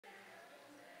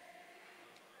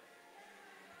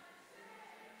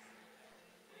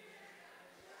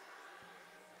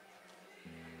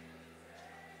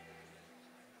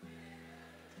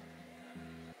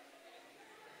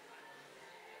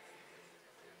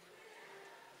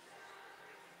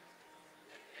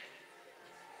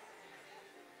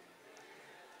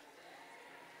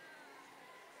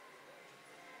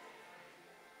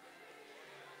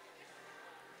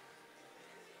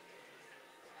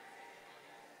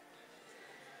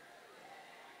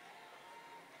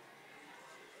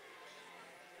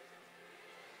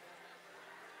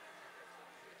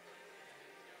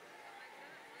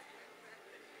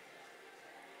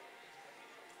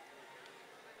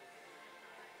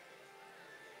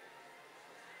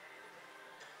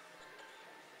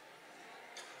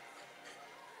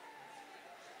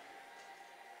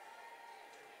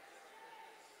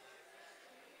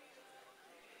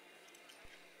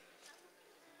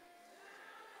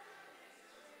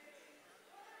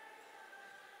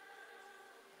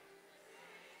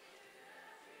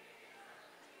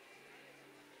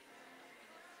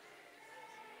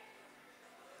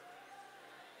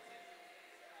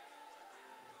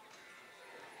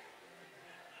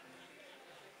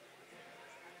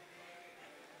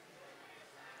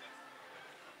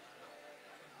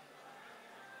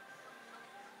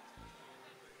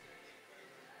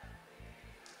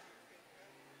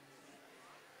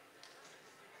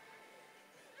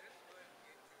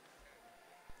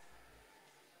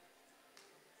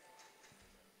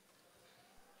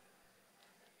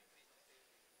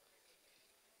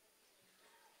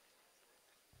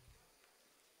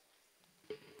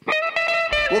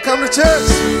Welcome to church.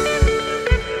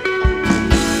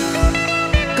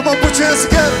 Come on, put your hands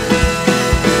together.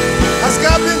 Has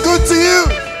God been good to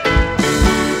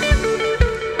you?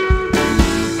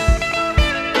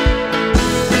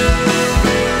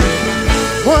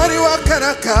 Mwari wa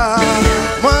kanaka,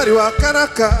 mwari wa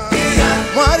kanaka,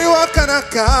 mwari wa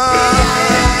kanaka,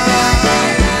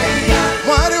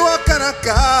 mwari wa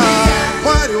kanaka,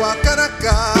 mwari wa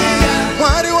kanaka,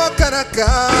 mwari wa kanaka.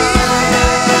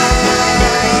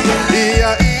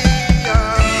 Iya iya,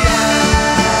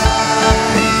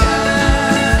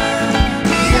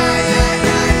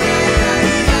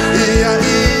 iya iya,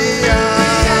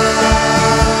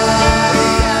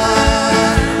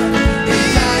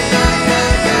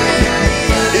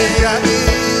 iya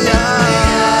iya.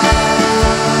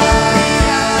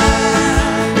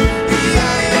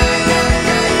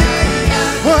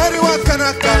 Mwari wa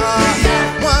kanaka,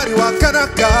 mwari wa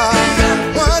kanaka,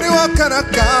 mwari wa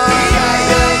kanaka.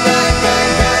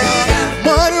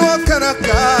 Mwari wa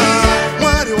kanaka,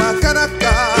 mwari wa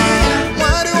kanaka,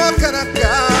 mwari wa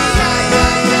kanaka.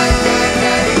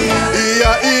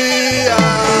 Iya iya.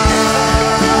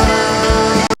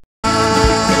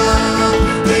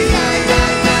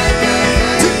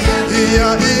 Iya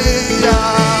iya.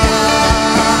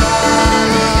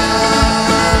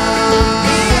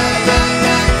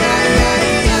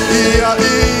 Iya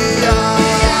iya.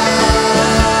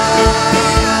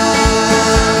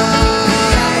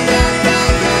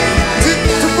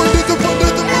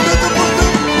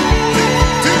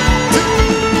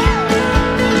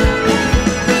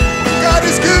 God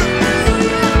is good.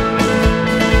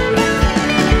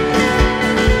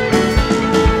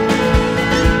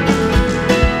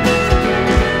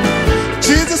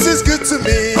 Jesus is good to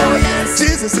me. Oh, yes.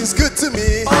 Jesus is good to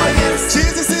me. Oh, yes.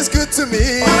 Jesus is good to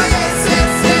me. Oh, yes,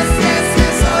 yes, yes, yes,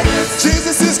 yes, oh, yes.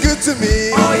 Jesus is good to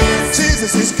me. Oh, yes.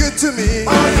 Jesus is good to me.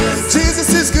 Oh, yes. Jesus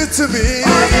is good to me.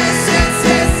 Oh, yes, yes,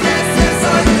 yes, yes, yes,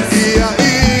 oh, yes. Iya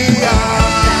iya.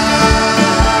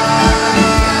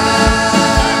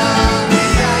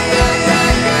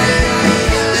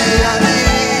 Iya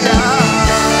iya.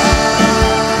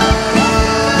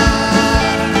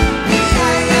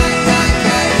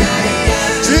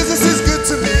 Jesus is good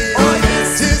to me. Oh,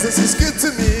 yes. Jesus is good to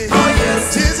me. Oh,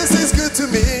 yes. Jesus is good to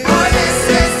me. Oh, yes,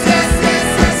 yes, yes, yes,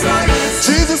 yes, oh, yes.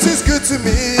 Jesus is good to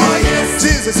me. Oh, yes.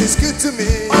 Jesus is good to me.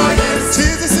 Oh, yes.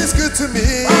 Jesus is good to me.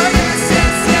 Oh, yes,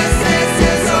 yes, yes, yes,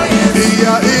 yes, oh, yes.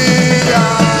 Iya iya.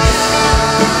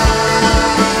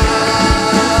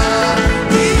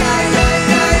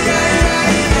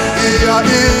 Iya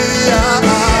iya.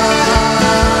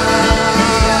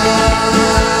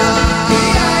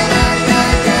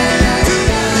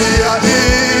 Iya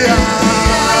iya.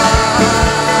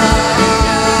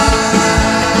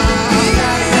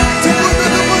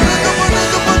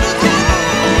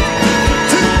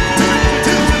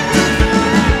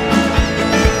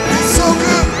 So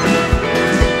good.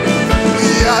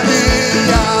 Iya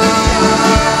iya.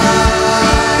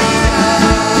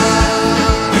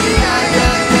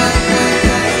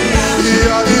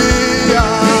 Iya iya.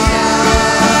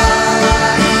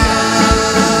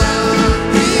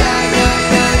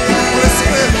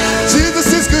 Jesus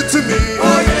is good to me.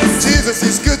 Oh, yes. Jesus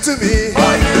is good to me.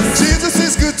 Oh, yes. Jesus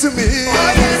is good to me.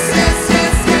 Oh, yes, yes,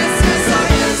 yes, yes, yes, oh,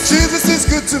 yes. Jesus is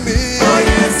good to me. Oh,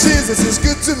 yes. Jesus is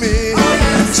good to me. Oh,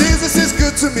 yes. Jesus is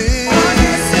good to me. Oh,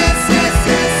 yes, yes, yes,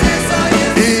 yes, yes, oh,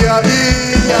 yes. Iya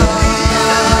iya.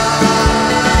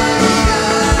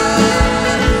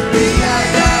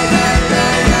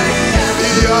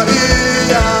 Iya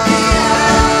iya.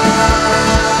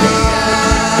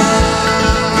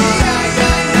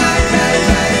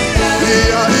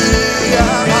 Iya iya.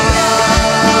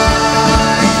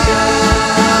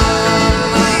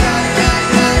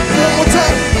 One more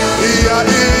time. Iya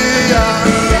iya.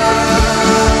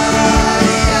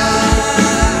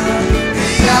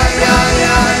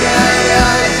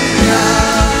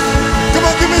 Come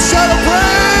on, give me a shout of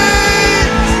praise.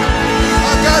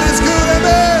 Our God is good,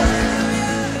 amen.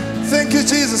 Thank you,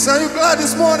 Jesus. Are you glad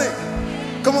this morning?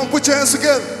 Come on, put your hands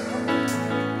together.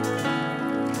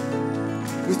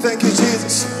 We thank you,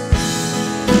 Jesus.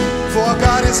 For our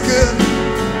God is good,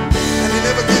 and He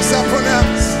never gives up on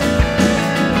us.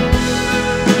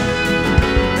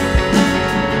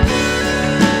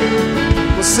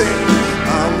 We'll sing.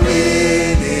 I'm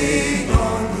Leaning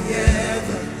on the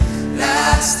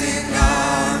everlasting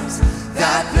arms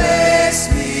that place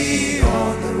me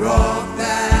on the rock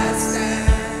that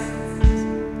stands.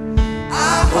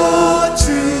 I hold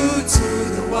true to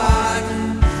the one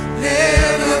who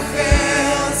never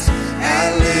fails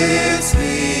and lifts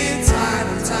me time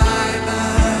and time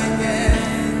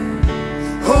again.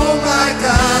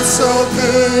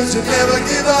 good. You never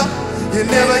give up. You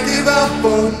never give up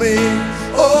on me.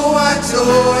 Oh, what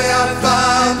joy I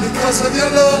find because of your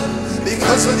love,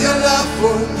 because of your love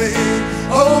for me.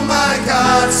 Oh my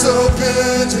God, so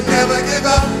good. You never give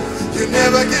up. You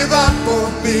never give up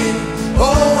on me.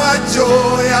 Oh, what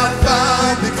joy I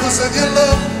find because of your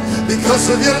love, because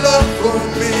of your love for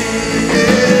me.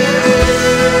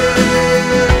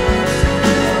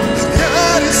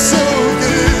 God is so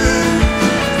good.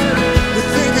 We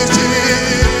thank you,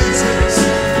 Jesus.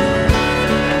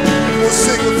 We'll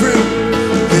sing the prayer.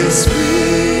 This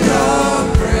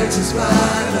freedom, precious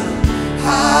light,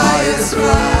 highest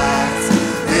rise.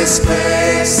 This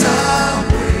place I'm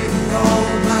waiting on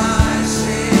my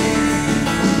shame.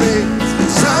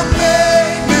 I'm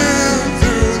made new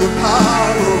through the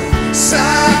power of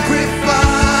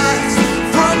sacrifice.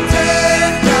 From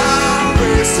death now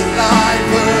raised to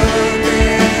life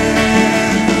again.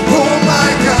 Oh my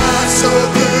God, so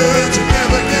good. You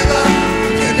never give up.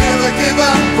 You never give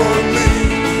up on me.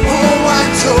 Oh, what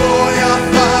joy I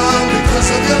found because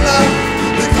of your love,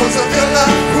 because of your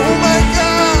love. Oh my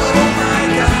God,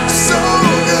 so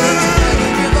good.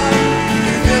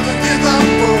 You never give up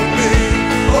on me.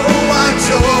 Oh, what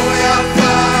joy I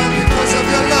found because of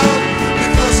your love,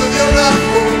 because of your love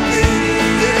for me.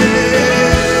 Yeah.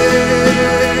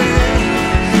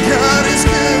 God is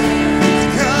good.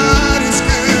 God is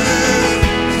good.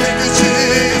 Thank you,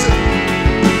 Jesus.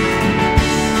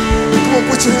 Come on,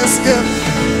 put your hands together.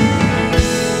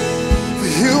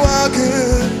 You are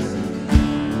good.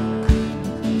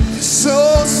 You're so,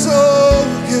 so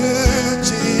good,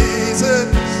 Jesus.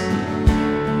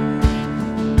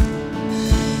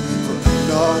 For I'm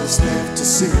not as left to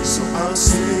sing, so I'm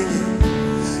singing.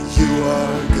 You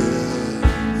are good.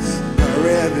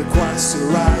 Where every Christ to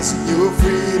rise in your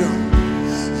freedom.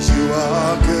 You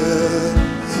are good.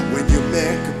 When you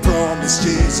make a promise,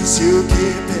 Jesus, you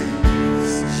keep it.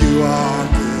 You are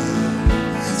good.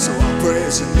 So I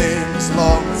praise your name as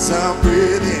long as I'm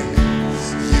breathing.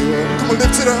 You are, come on,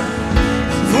 lift it up.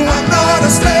 For I'm not a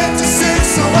slave to sin,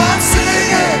 so I'm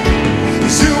singing.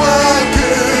 You are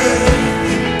good.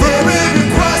 Burning the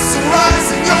cross and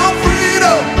rising your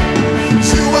freedom.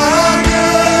 You are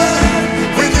good.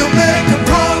 When you make a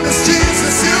promise,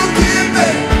 Jesus, you keep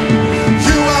it.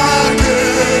 You are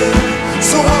good.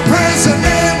 So I praise your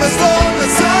name as long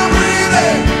as I'm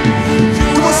breathing.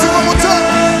 Come on, sing one more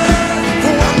time.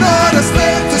 For I'm not a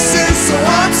slave to sin, so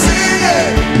I'm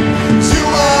singing. You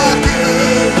are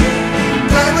good.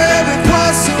 Burning the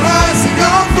cross and rising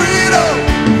your freedom.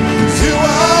 You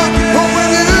are good. Oh, when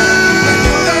you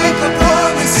make a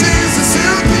promise, Jesus,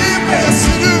 you keep it. Yes,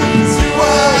 you do. You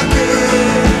are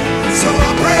good. So I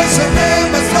praise your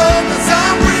name as long as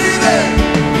I'm breathing.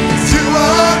 You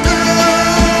are good.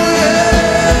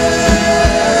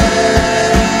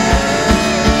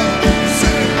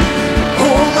 Yeah.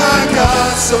 Oh my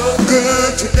God, so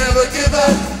good. You never give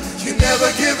up. You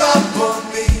never give up on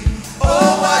me.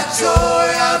 Oh, what joy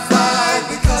I find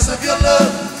because of your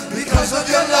love, because of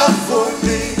your love for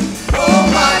me. Oh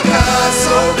my God,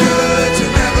 so good. You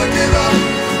never give up.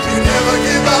 You never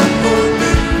give up on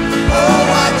me. Oh,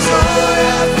 what joy I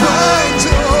find,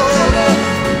 joy.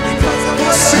 Because of your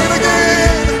love. Sing it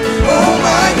again. Oh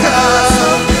my God, so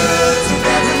good. You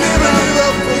never give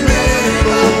up on me.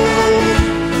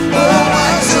 Oh,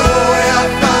 what joy I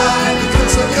find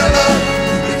because of your love,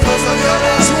 because of your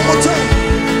love. So one more time.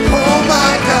 Oh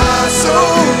my God, so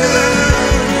good.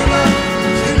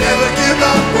 You never give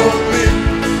up on me.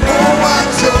 Oh, what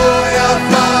joy I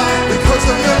find because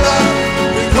of your love,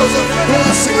 because of your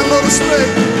love. Sing another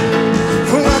slave.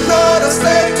 For I'm not a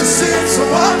slave to sin, so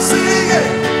I'm singing.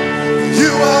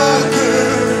 You are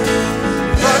good.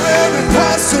 For every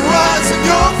price to rise in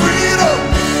your freedom.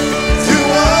 You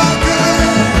are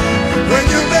good. When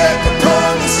you make a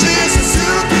promise, Jesus,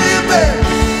 you keep it.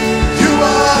 You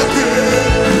are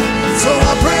good. So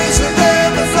I praise your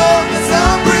name as long as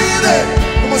I'm breathing.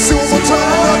 I'm gonna sing one more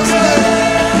time.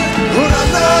 But I'm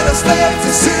not a slave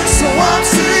to sin, so I'm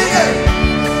singing.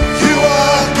 You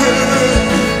are good.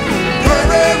 For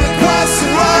every Christ to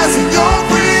rise in your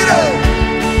freedom.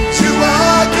 You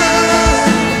are good.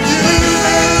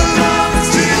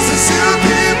 Jesus, you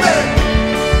keep it.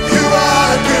 You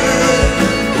are good.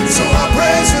 So I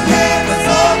praise your name as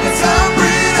long as I'm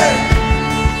breathing.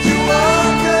 You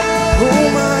are good. Oh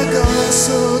my God,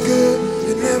 so good.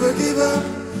 You never give up.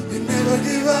 You never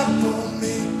give up on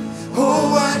me.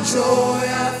 Oh, what joy I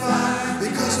find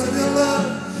because of your love,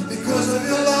 because of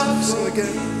your love. So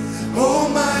again. Oh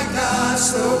my God,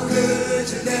 so good.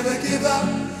 You never give up.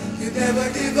 You never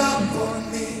give up on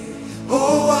me.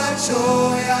 Oh, what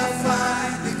joy I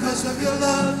find because of your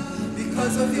love,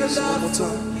 because of your love. One more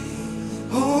time.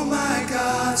 Oh my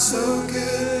God, so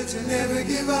good. You never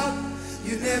give up.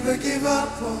 You never give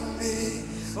up on me.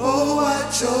 Oh,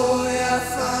 what joy I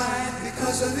find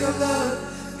because of your love,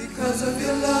 because of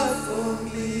your love for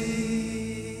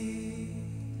me.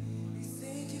 We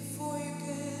thank you for your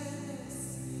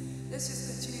goodness. Let's just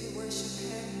continue to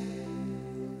worship Him.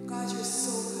 God, you're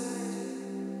so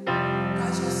good.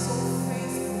 God, you're so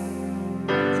faithful.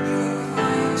 And you are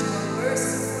kind, you are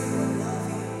merciful, you are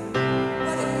loving.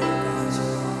 What a good God you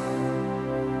are.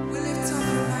 We lift up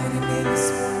your mighty name this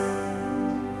morning.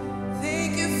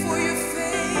 Thank you for your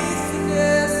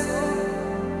faithfulness,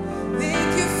 Lord.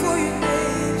 Thank you for your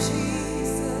name,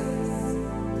 Jesus.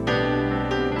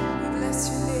 We bless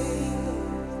your name,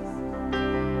 Lord.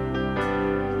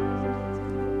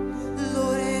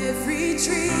 Lord, every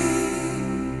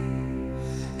dream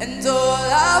and all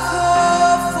I've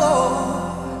hoped for,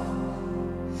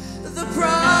 the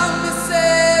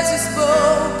promises you've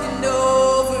spoken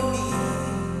over me,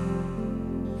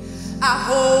 I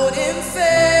hold in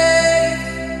faith.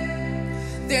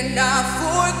 They're not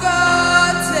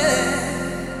forgotten.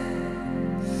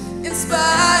 In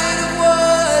spite of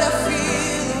what I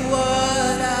feel and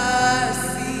what I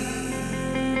see.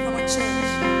 Come on,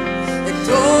 church. And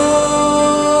oh,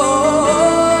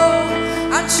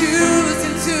 I'm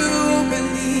choosing to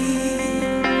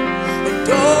believe. And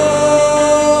oh,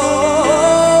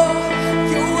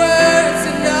 your word's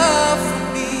enough for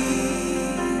me.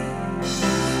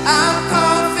 I'm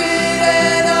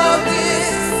confident of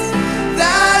this,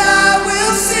 that I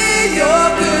will see your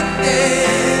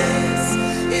goodness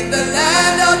in the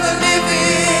land of the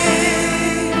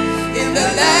living, in the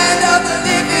land of the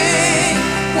living.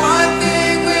 One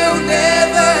thing will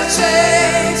never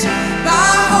change.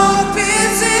 My hope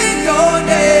is in your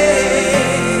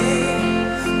name,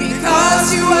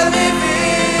 because you are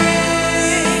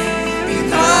living,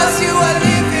 because you are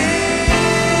living.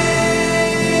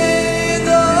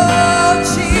 Oh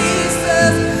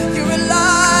Jesus, you're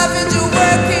alive and you're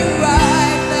working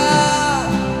right now.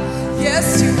 Yes,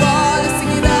 you are. Let's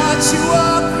sing it out. You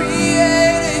are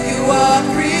creator, you are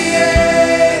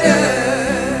creator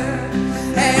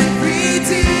and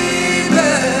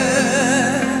redeemer.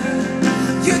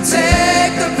 You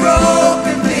take the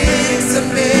broken things and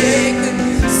make them.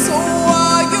 So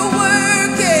are you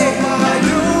working?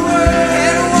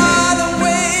 And while I'm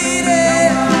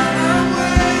waiting,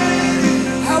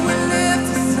 I will lift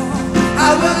a song. I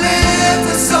will lift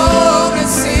a song and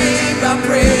sing my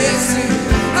praise to you.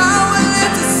 I will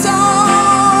lift a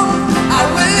song. I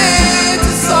will lift a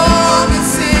song and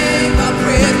sing my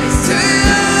praise to you.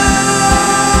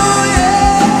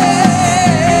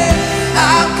 Yeah.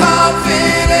 I'm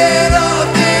confident of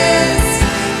this,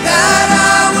 that I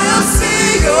will see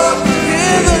your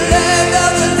in the land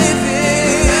of the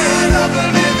living.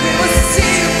 We'll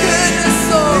see your goodness,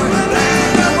 Lord.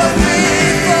 You are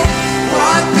faithful.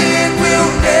 One thing will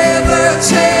never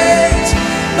change.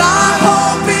 My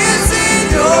hope is in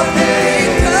your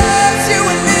name, because you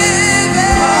are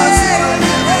living.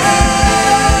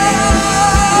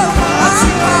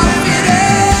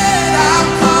 I'm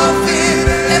confident.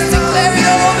 Let's declare it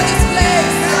all over this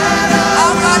place.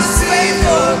 Our God is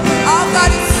faithful. Our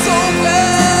God is so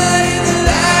good. In the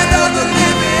land of the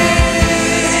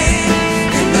living,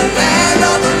 in the land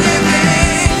of the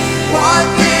living, one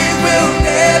thing will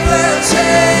never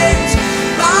change.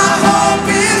 My hope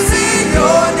is in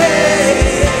your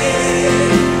name,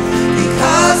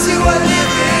 because you are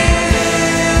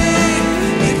living,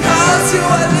 because you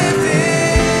are living.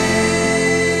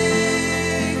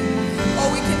 Oh,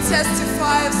 we can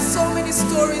testify of so many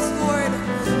stories, Lord,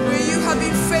 where you have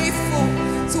been faithful.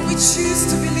 So we choose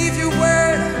to believe your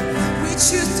word. We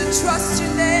choose to trust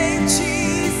your name,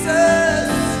 Jesus.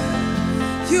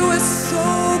 You are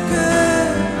so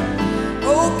good.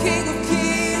 Oh, King of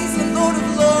kings and Lord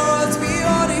of lords, we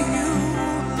honor you,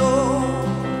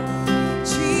 Lord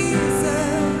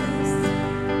Jesus.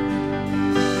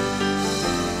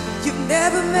 You've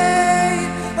never made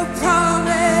a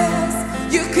promise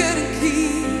you couldn't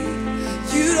keep.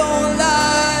 You don't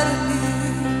lie to me.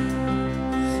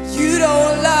 You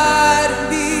don't lie to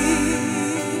me,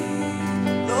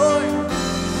 Lord.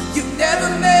 You've never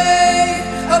made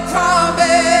a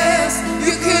promise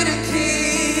you couldn't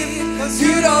keep. 'Cause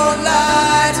you don't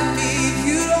lie to me.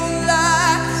 You don't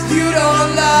lie. You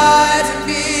don't lie to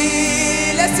me.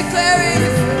 Let's declare it.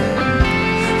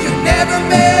 You never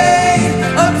made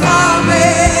a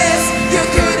promise you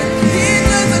couldn't keep.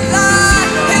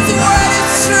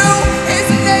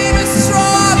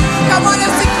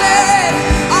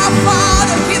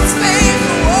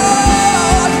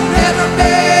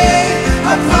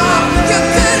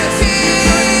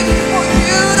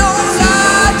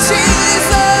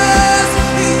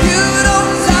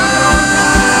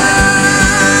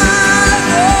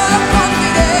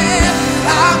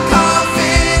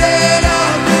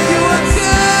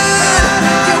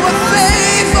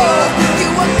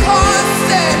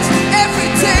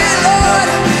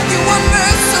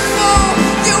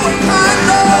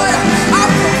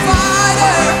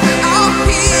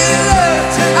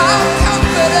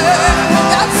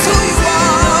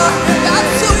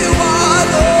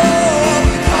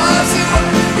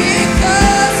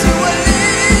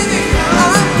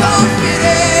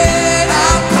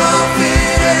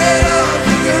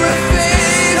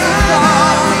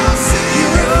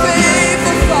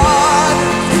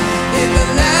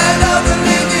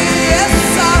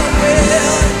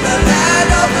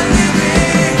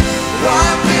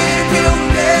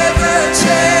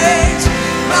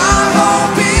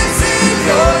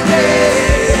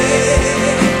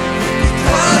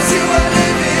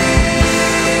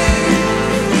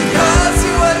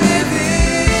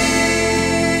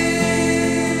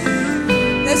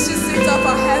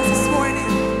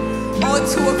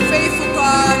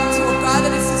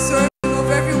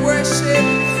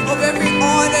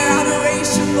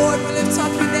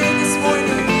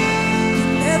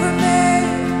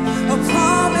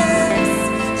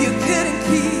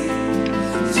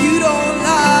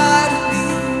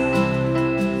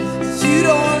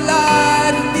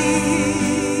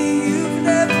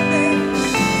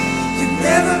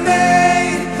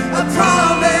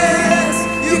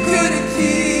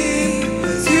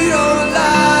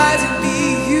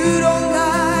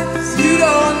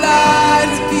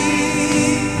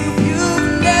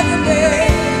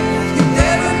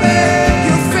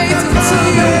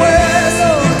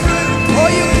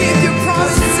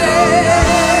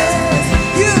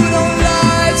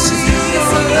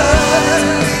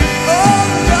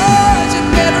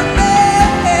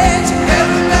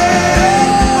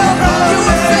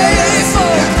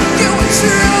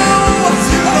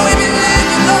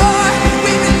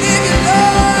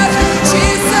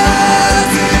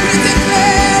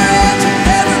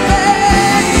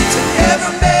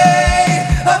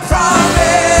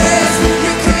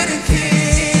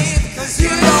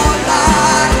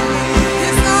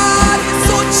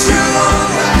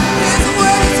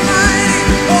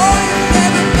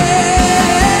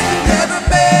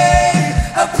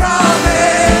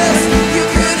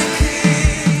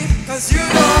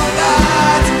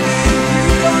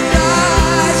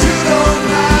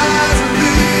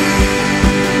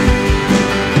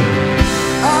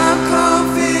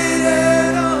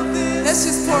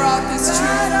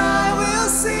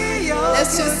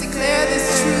 Let's just declare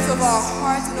this truth of our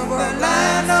hearts and of our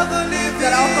lives,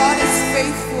 that our God is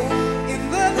faithful. He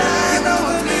will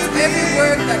complete every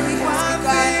work that He has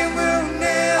begun.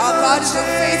 Our God is a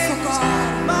faithful God,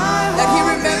 that He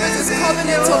remembers His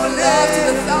covenant of love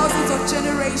to the thousands of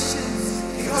generations,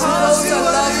 to those that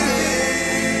love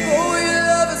Him. Oh, you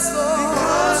love us, Lord.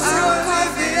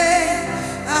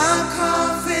 I'm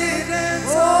confident.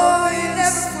 Oh, you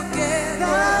never forget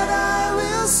that I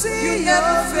will see. You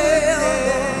never fail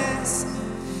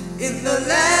in the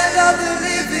land of the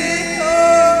living.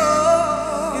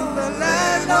 Oh, in the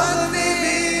land of the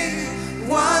living,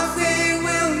 one thing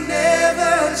will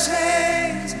never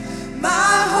change.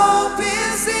 My hope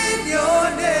is in your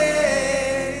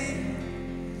name,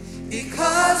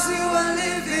 because you are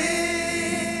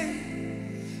living,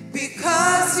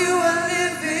 because you are living.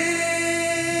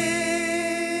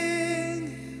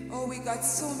 Oh, we got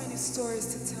so many stories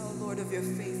to tell, Lord, of your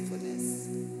faithfulness.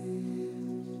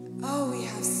 Oh, we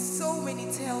have so many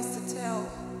tales to tell.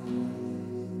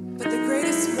 But the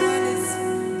greatest one is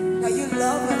that you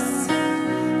love us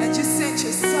and you sent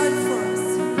your Son for us,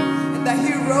 and that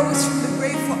He rose from the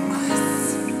grave for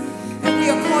us. And we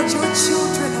are called your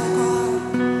children, oh God.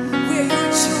 We are your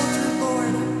children,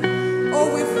 Lord. Oh,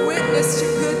 we've witnessed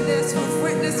your goodness. We've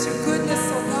witnessed your goodness,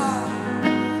 oh God.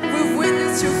 We've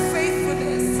witnessed your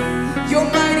faithfulness, your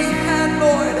mighty hand,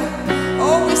 Lord.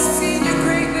 Oh, we've seen your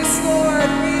greatness, Lord.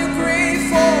 We are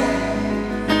grateful.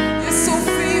 You're so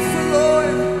faithful,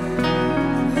 Lord.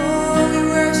 Oh, we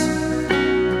worship.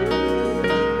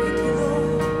 Thank you,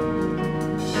 Lord.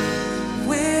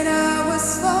 When I was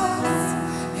lost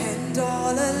and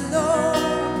all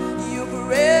alone, your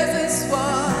presence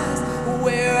was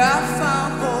where I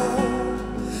found home.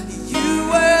 You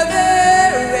were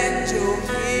there and you're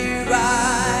here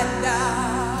right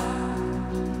now,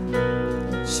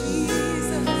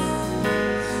 Jesus.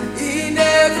 In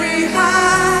every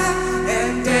high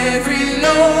and every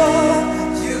low,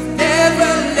 you've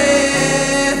never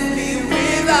left me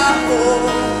without hope.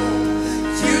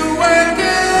 You were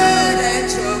good and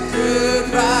you're good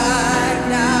right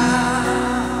now.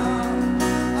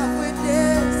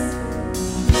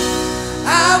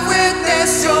 I've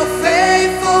witnessed your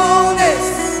faithfulness.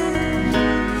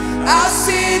 I've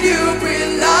seen you bring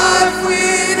life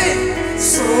with it.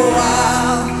 So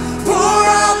I'll pour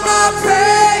out my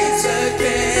praise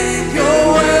again. You're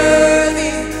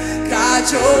worthy, God,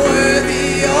 you're worthy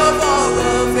of all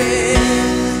of it.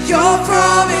 Your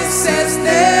promises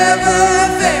never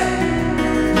fail.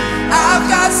 I've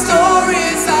got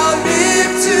stories I'll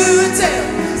live to tell.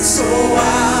 So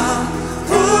I'll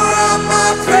pour out my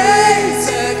praise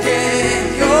again.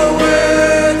 You're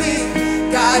worthy,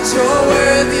 God, you're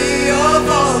worthy of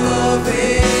all of it.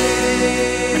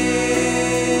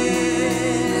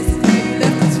 You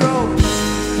left the throne.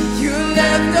 You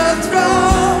left the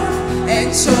throne and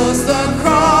chose the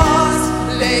cross.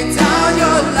 Laid down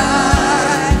your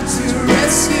life to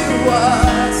rescue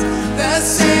us. The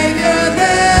Savior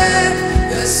then,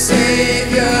 the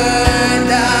Savior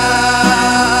now.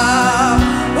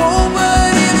 Oh,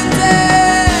 but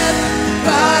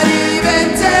even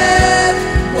death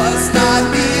was not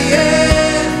the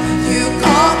end. You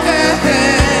conquered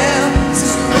hell to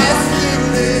rescue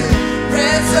live.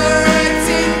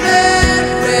 Resurrecting then,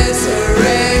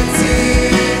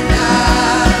 resurrecting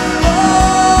now.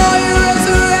 Oh, you're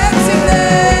resurrecting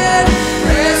then,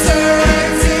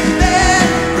 resurrecting then,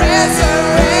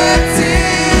 resurrecting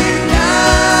now.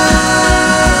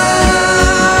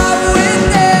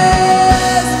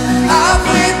 I've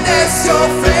witnessed your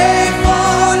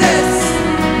faithfulness.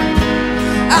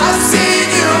 I've seen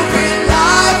you bring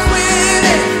life with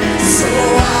it. So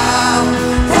I'll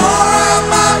pour out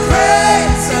my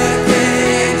praise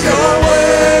again. You're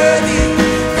worthy,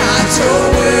 God, you're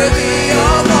worthy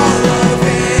of all of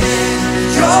it.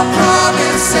 Your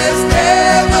promises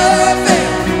never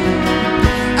fail.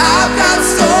 I've got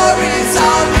stories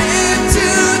I'll live to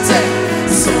tell.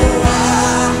 So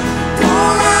I'll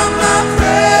pour out my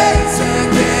praise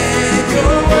again.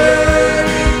 You're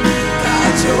worthy,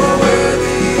 God, you're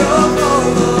worthy of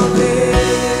all of it.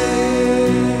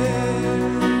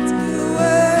 You're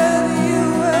worthy,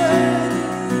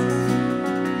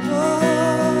 Lord.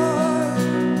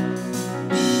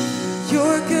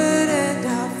 You're good and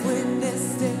I've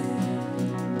witnessed it.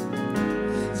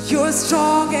 You're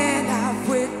strong and I've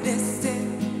witnessed it.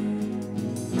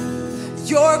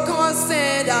 You're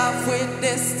constant, I've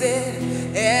witnessed it.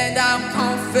 And I'm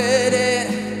confident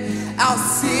I'll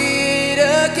see it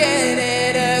again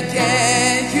and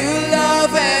again. You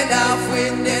love and I've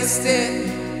witnessed it.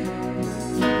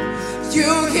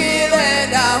 You heal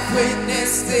and I've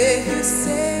witnessed it.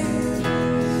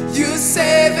 You say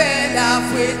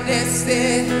witnessed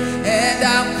it, and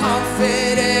I'm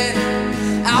confident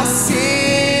I'll see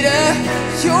it.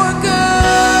 You're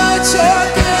good,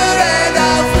 and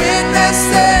I've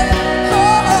witnessed it.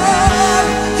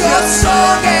 Oh, you're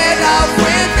strong, and I've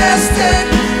witnessed it.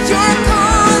 You're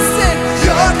constant,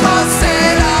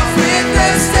 I've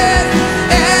witnessed it,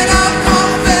 and I'm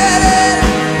confident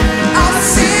I'll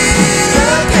see it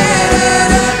again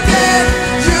and again.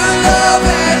 You love,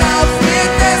 and I've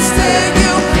witnessed it.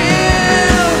 You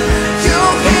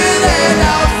heal, and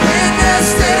I've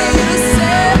witnessed it.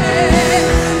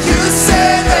 You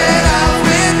say that I've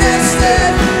witnessed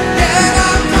it, and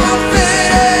I'm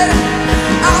confident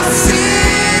I'll see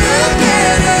it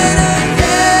again and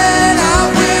again.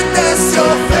 I've witnessed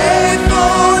your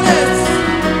faithfulness.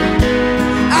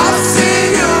 I've seen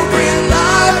you bring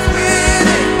life with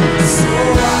it. So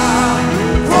I'll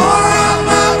pour out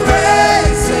my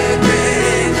praise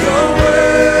again. You're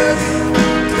worthy,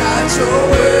 God, you're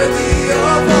worthy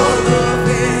of all of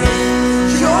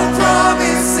it. Your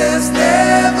promises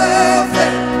never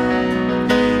fail.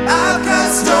 I've got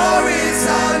stories I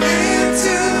live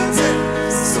to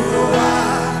tell. So I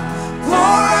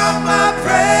pour out my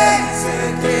praise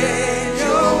again.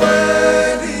 You're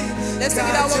worthy. Let's sing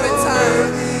it out one more time.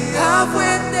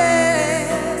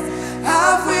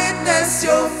 I've witnessed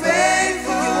your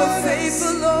faithful. You are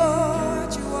faithful,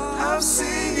 Lord. You are. I've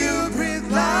seen you breathe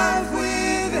life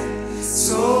with it.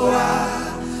 So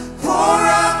I pour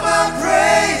out my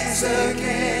praise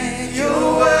again.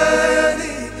 You're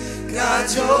worthy, God.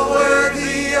 You're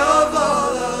worthy of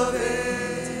all of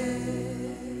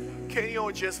it. Can you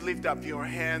all just lift up your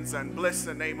hands and bless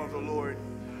the name of the Lord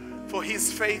for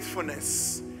his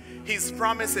faithfulness? His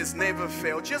promises never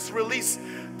fail. Just release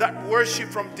that worship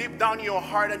from deep down your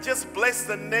heart and just bless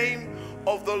the name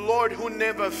of the Lord who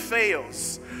never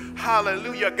fails.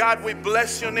 Hallelujah. God, we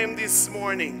bless your name this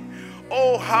morning.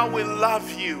 Oh, how we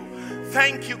love you.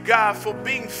 Thank you, God, for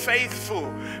being faithful,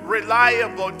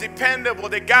 reliable, dependable,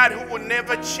 the God who will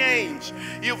never change.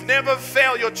 You've never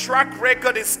failed. Your track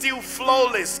record is still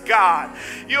flawless, God.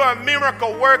 You are a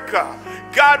miracle worker.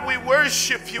 God, we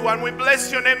worship you and we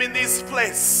bless your name in this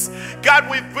place. God,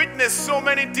 we've witnessed so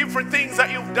many different things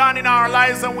that you've done in our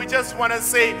lives, and we just want to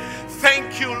say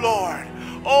thank you, Lord.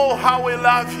 Oh, how we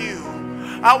love you.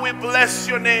 How we bless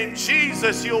your name.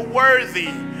 Jesus, you're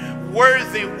worthy,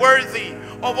 worthy, worthy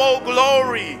of all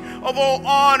glory, of all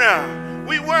honor.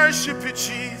 We worship you,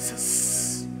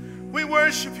 Jesus. We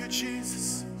worship you,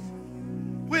 Jesus.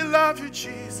 We love you,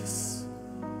 Jesus.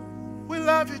 We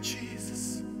love you,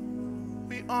 Jesus.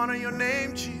 We honor your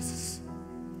name, Jesus.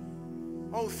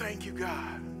 Oh, thank you,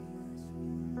 God.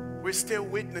 We're still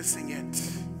witnessing it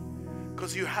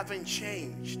because you haven't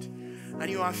changed, and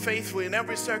you are faithful in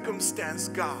every circumstance,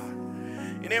 God.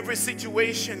 In every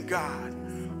situation, God.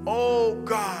 Oh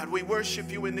God, we worship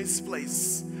you in this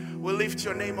place. We lift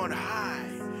your name on high.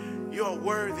 You are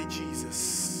worthy,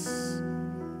 Jesus.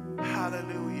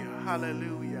 Hallelujah,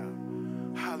 hallelujah,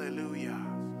 hallelujah.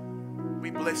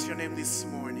 We bless your name this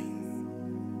morning.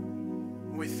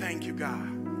 We thank you, God,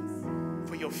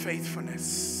 for your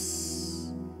faithfulness.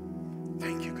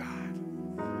 Thank you, God.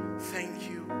 Thank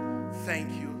you,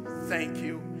 thank you, thank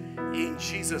you. In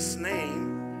Jesus'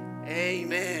 name,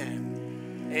 amen.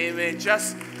 Amen.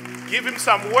 Just give him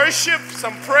some worship,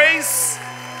 some praise.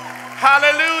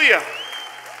 Hallelujah.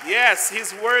 Yes,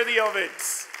 he's worthy of it.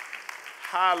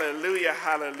 Hallelujah,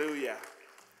 hallelujah.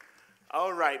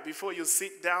 All right, before you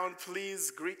sit down, please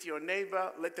greet your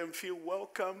neighbor. Let them feel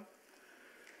welcome.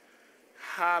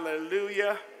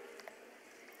 Hallelujah.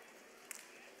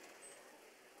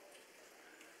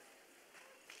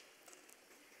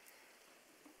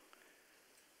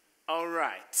 All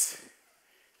right.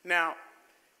 Now,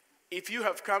 if you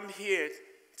have come here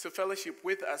to fellowship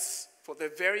with us for the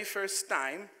very first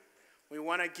time, we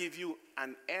want to give you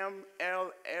an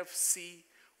MLFC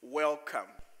welcome.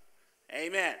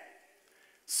 Amen.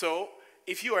 So,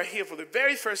 if you are here for the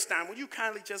very first time, would you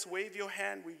kindly just wave your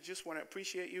hand? We just want to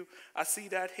appreciate you. I see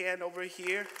that hand over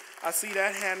here. I see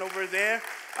that hand over there.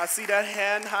 I see that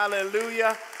hand.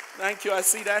 Hallelujah. Thank you. I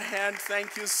see that hand.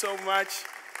 Thank you so much.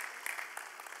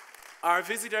 Our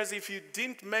visitors, if you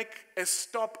didn't make a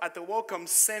stop at the Welcome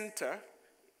Center,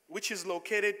 which is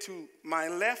located to my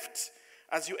left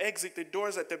as you exit the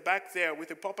doors at the back there with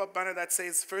a pop-up banner that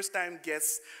says first-time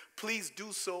guests, please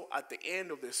do so at the end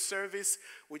of the service.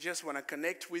 We just want to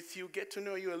connect with you, get to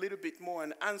know you a little bit more,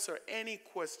 and answer any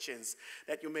questions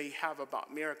that you may have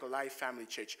about Miracle Life Family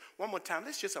Church. One more time,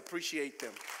 let's just appreciate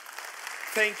them.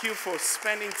 Thank you for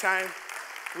spending time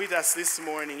with us this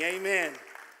morning. Amen.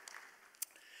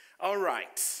 All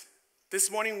right.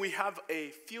 This morning we have a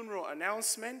funeral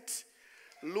announcement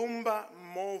Lumba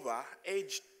Mova,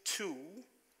 age 2,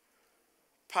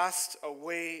 passed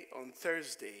away on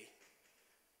Thursday,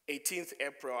 18th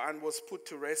April, and was put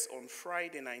to rest on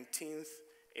Friday, 19th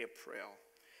April.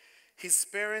 His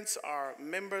parents are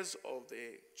members of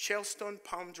the Charleston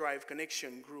Palm Drive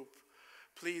Connection Group.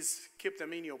 Please keep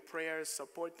them in your prayers,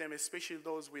 support them, especially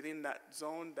those within that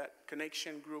zone, that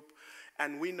connection group.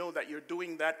 And we know that you're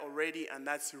doing that already, and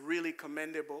that's really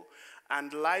commendable.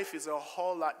 And life is a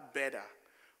whole lot better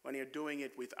when you're doing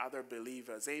it with other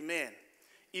believers. Amen.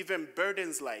 Even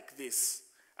burdens like this,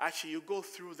 actually you go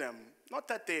through them. Not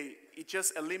that it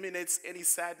just eliminates any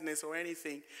sadness or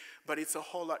anything, but it's a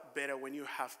whole lot better when you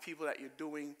have people that you're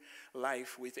doing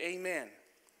life with. Amen.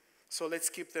 So let's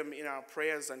keep them in our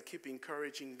prayers and keep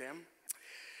encouraging them.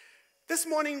 This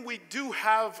morning we do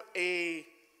have a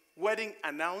wedding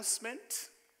announcement,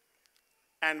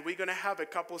 and we're going to have a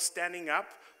couple standing up.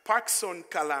 Parkson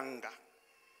Kalanga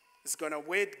is going to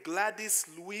wed Gladys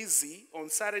Louisi on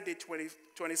Saturday,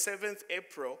 27th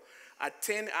April at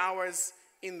 10 hours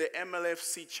in the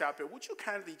MLFC chapel. Would you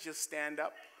kindly just stand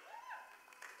up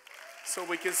so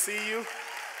we can see you?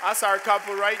 That's our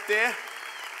couple right there.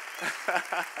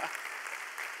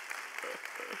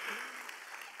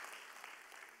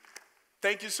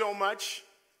 Thank you so much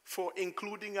for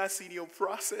including us in your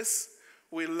process.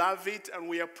 We love it and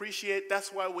we appreciate. That's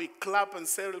why we clap and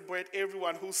celebrate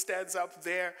everyone who stands up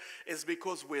there, is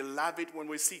because we love it when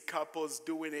we see couples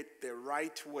doing it the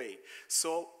right way.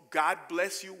 So God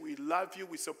bless you. We love you.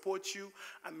 We support you.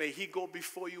 And may he go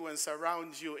before you and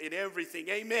surround you in everything.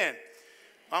 Amen.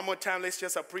 One more time, let's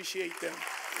just appreciate them.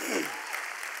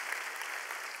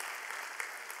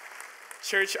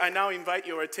 Church, I now invite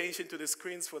your attention to the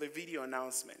screens for the video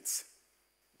announcements.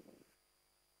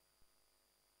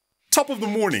 Top of the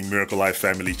morning, Miracle Life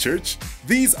Family Church.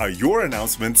 These are your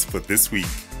announcements for this week.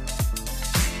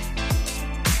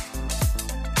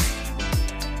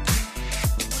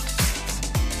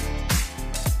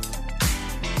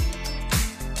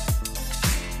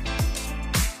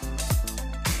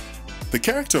 The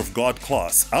Character of God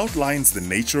class outlines the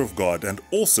nature of God and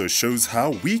also shows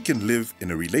how we can live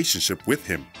in a relationship with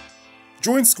Him.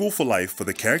 Join School for Life for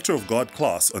the Character of God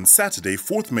class on Saturday,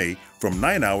 4th May from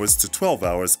 9 hours to 12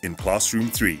 hours in Classroom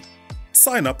 3.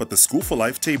 Sign up at the School for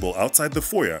Life table outside the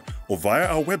foyer or via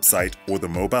our website or the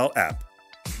mobile app.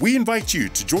 We invite you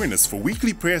to join us for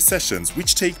weekly prayer sessions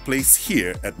which take place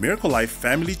here at Miracle Life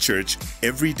Family Church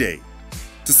every day.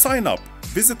 To sign up,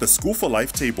 visit the School for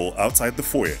Life table outside the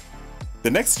foyer. The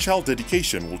next child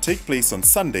dedication will take place on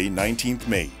Sunday, 19th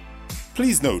May.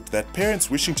 Please note that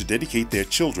parents wishing to dedicate their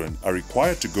children are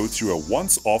required to go through a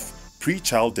once-off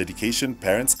pre-child dedication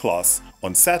parents class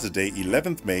on Saturday,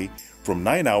 11th May from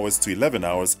 9 hours to 11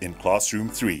 hours in Classroom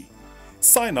 3.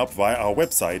 Sign up via our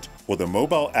website or the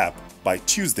mobile app by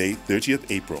Tuesday, 30th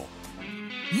April.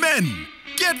 Men,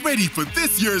 get ready for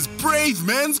this year's Brave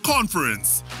Men's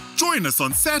Conference. Join us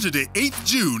on Saturday, 8th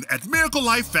June at Miracle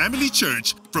Life Family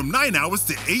Church from 9 hours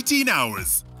to 18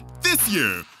 hours. This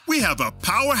year, we have a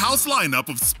powerhouse lineup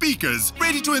of speakers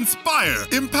ready to inspire,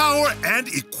 empower, and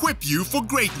equip you for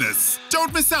greatness.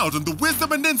 Don't miss out on the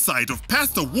wisdom and insight of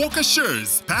Pastor Walker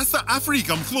Schurz, Pastor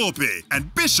Afrika Mhlope,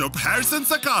 and Bishop Harrison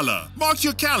Sakala. Mark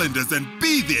your calendars and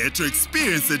be there to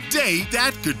experience a day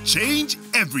that could change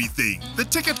everything. The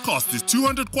ticket cost is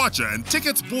 200 kwacha, and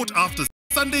tickets bought after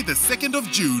Sunday the 2nd of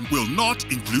June will not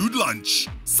include lunch.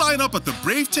 Sign up at the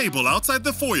Brave table outside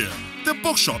the foyer, the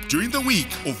bookshop during the week,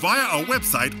 or via our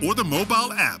website or the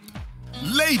mobile app.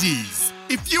 Ladies,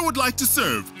 if you would like to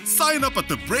serve, sign up at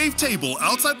the Brave table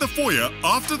outside the foyer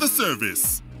after the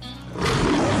service.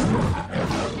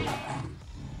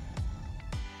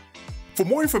 For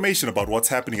more information about what's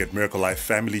happening at Miracle Life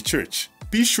Family Church,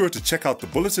 be sure to check out the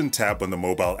Bulletin tab on the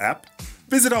mobile app,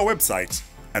 visit our website,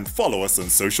 and follow us on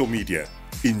social media.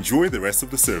 Enjoy the rest of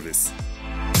the service.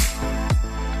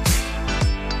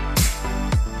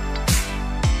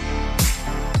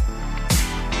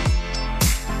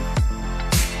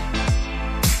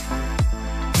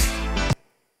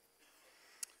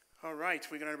 All right,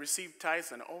 we're going to receive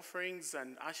tithes and offerings,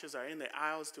 and ushers are in the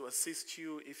aisles to assist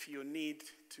you if you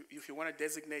want to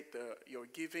designate your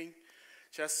giving.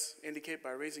 Just indicate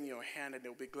by raising your hand and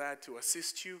they'll be glad to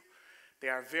assist you.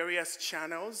 There are various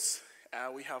channels.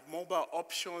 We have mobile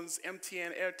options,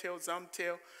 MTN, Airtel,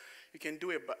 Zamtel. You can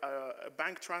do a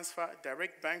bank transfer,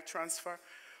 direct bank transfer,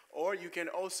 or you can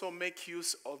also make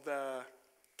use of the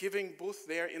giving booth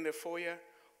there in the foyer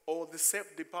or the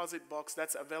safe deposit box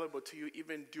that's available to you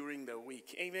even during the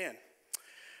week. Amen.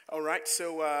 All right,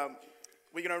 so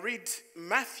we're going to read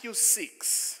Matthew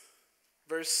 6,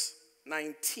 verse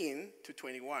 19 to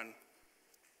 21.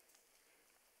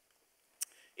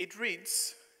 It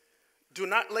reads, do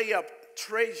not lay up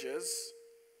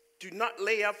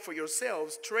for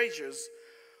yourselves treasures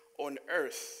on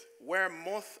earth, where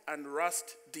moth and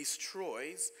rust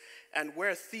destroys, and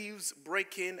where thieves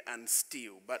break in and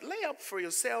steal. But lay up for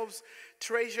yourselves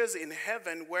treasures in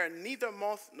heaven, where neither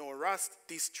moth nor rust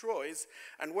destroys,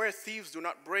 and where thieves do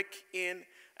not break in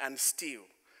and steal.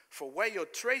 For where your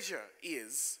treasure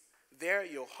is, there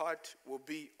your heart will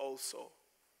be also.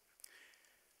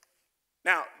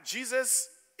 Now, Jesus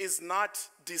is not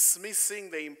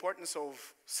dismissing the importance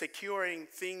of securing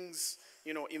things,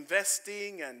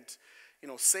 investing and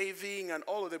saving and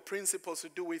all of the principles to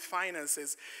do with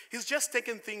finances. He's just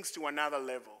taking things to another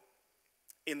level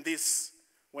in this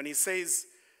when he says,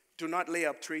 do not lay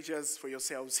up treasures for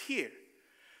yourselves here.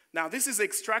 Now, this is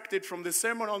extracted from the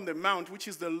Sermon on the Mount, which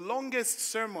is the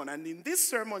longest sermon. And in this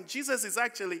sermon, Jesus is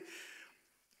actually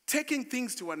taking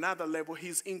things to another level.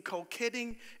 He's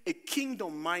inculcating a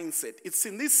kingdom mindset. It's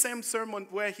in this same sermon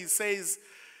where he says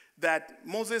that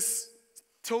Moses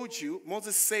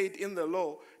said in the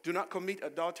law, do not commit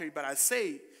adultery. But I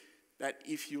say that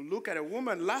if you look at a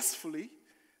woman lustfully,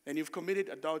 then you've committed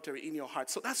adultery in your heart.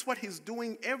 So that's what he's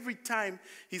doing every time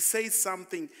he says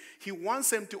something. He wants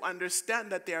them to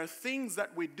understand that there are things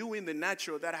that we do in the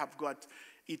natural that have got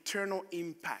eternal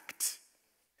impact.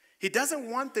 He doesn't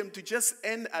want them to just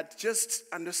end at just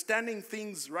understanding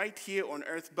things right here on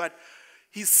earth, but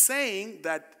he's saying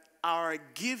that our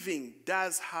giving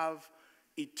does have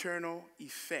eternal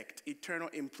effect, eternal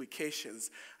implications.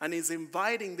 And he's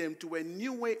inviting them to a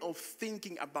new way of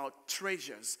thinking about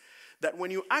treasures. That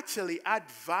when you actually add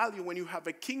value, when you have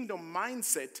a kingdom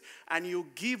mindset and you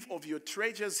give of your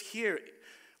treasures here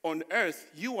on earth,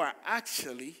 you are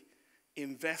actually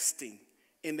investing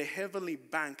in the heavenly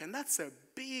bank. And that's a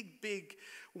big, big,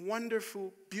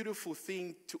 wonderful, beautiful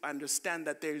thing to understand,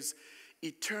 that there's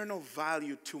eternal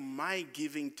value to my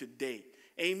giving today.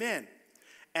 Amen.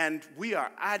 And we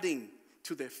are adding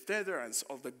to the furtherance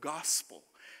of the gospel,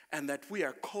 and that we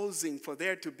are causing for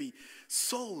there to be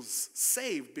souls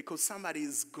saved because somebody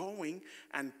is going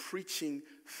and preaching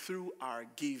through our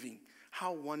giving.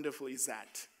 How wonderful is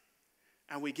that?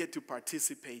 And we get to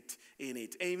participate in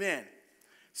it. Amen.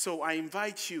 So I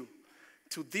invite you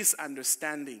to this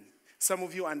understanding. Some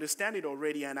of you understand it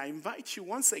already, and I invite you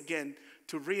once again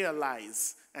to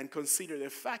realize and consider the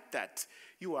fact that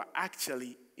you are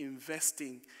actually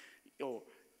investing or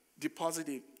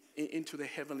depositing into the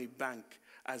heavenly bank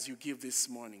as you give this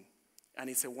morning. And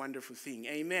it's a wonderful thing.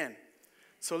 Amen.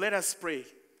 So let us pray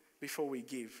before we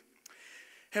give.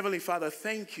 Heavenly Father,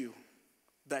 thank you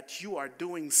that you are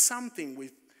doing something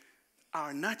with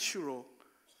our natural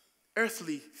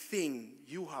earthly thing.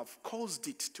 You have caused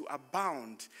it to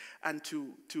abound and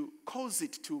to cause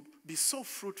it to be so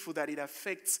fruitful that it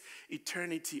affects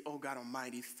eternity, oh God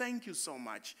Almighty. Thank you so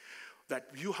much that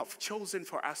you have chosen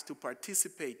for us to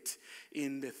participate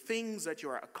in the things that you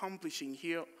are accomplishing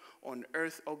here on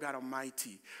earth, oh God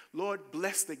Almighty. Lord,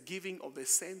 bless the giving of the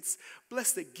saints.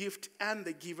 Bless the gift and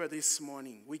the giver this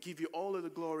morning. We give you all of the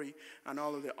glory and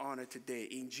all of the honor today.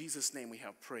 In Jesus' name we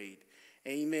have prayed.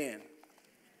 Amen.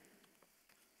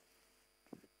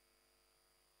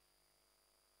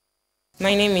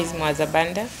 My name is Mwaza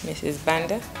Banda, Mrs.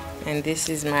 Banda, and this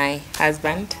is my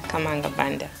husband, Kamanga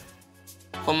Banda,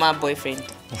 or my boyfriend.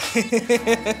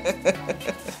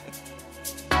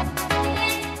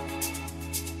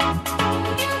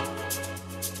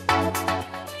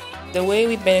 The way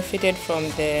we benefited from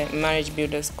the Marriage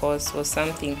Builders course was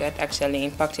something that actually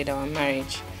impacted our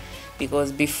marriage,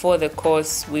 because before the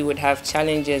course we would have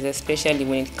challenges, especially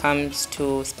when it comes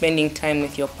to spending time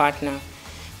with your partner.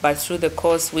 But through the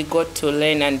course, we got to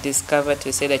learn and discover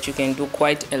to say that you can do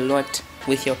quite a lot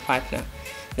with your partner.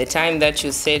 The time that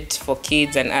you set for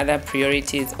kids and other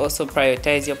priorities, also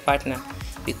prioritize your partner,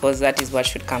 because that is what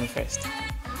should come first.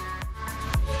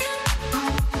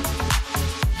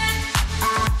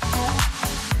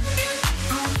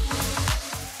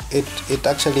 It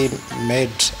actually made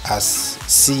us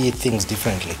see things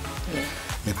differently. Yeah.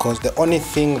 Because the only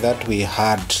thing that we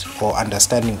had or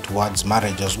understanding towards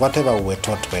marriage was whatever we were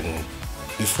taught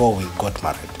before we got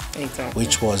married. Exactly.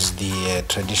 Which was the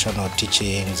traditional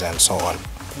teachings and so on.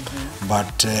 Mm-hmm.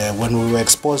 But when we were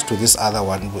exposed to this other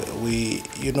one,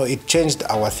 it changed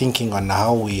our thinking on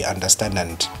how we understand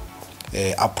and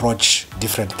approach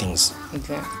different things.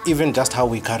 Exactly. Even just how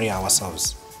we carry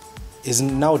ourselves is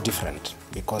now different,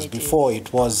 because before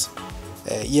it was,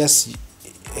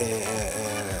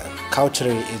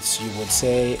 culturally, you would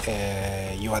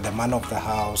say you are the man of the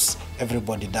house,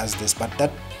 everybody does this, but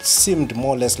that seemed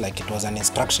more or less like it was an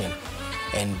instruction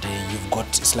and you've got,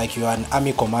 it's like you are an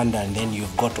army commander and then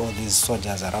you've got all these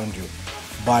soldiers around you.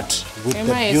 But with Am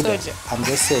the I a builder, soldier? I'm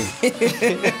just saying.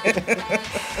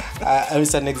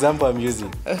 It's an example I'm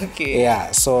using. Okay.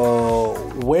 Yeah, so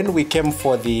when we came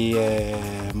for the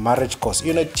marriage course,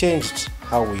 it changed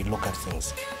how we look at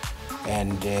things.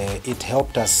 And it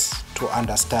helped us to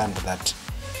understand that,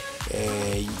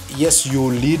 yes, you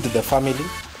lead the family,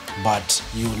 but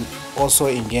you also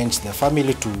engage the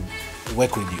family to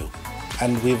work with you.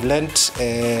 And we've learned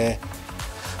to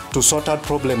sort out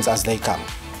problems as they come.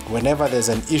 Whenever there's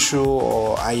an issue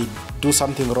or I do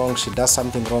something wrong, she does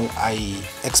something wrong, I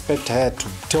expect her to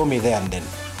tell me there and then.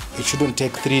 It shouldn't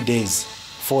take 3 days,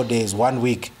 4 days, 1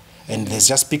 week, and there's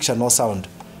just picture, no sound.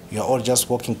 You're all just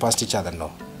walking past each other.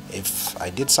 No. If I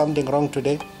did something wrong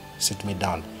today, sit me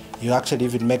down. You actually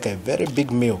even make a very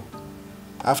big meal.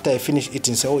 After I finish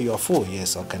eating, say, oh, you're full.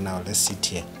 Yes, okay, now let's sit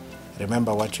here.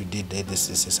 Remember what you did.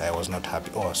 This, I was not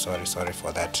happy. Oh, sorry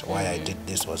for that. Why I did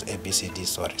this was ABCD,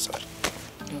 sorry.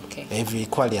 Okay. Every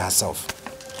equally herself.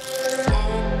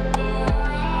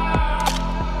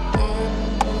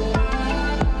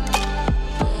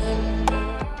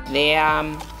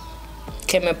 There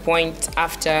came a point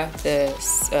after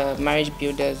the marriage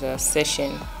builders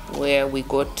session where we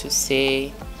got to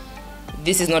say,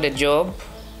 this is not a job,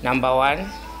 number one,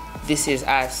 this is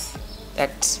us,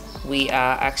 that we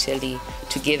are actually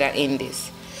together in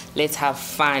this. Let's have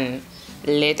fun.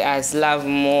 Let us love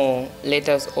more. Let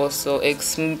us also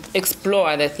explore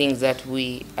other things that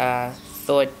we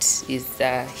thought is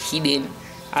hidden,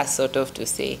 as sort of to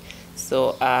say.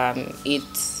 So it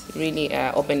really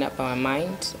opened up our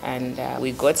mind, and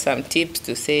we got some tips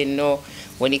to say, no,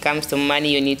 when it comes to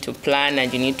money, you need to plan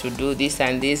and you need to do this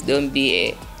and this. Don't be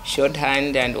a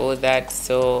shorthand and all that.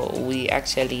 So we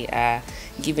actually are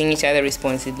giving each other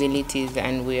responsibilities,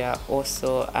 and we are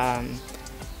also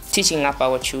teaching up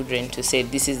our children to say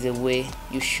this is the way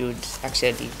you should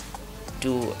actually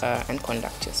do and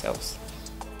conduct yourselves.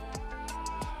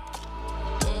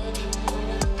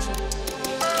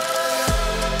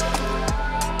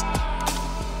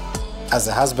 As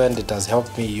a husband, it has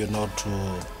helped me,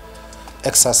 to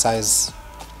exercise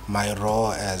my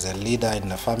role as a leader in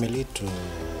the family, to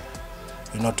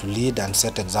lead and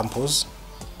set examples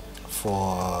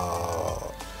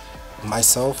for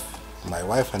myself, my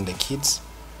wife, and the kids,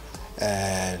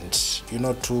 and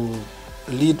to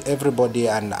lead everybody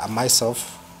and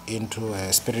myself into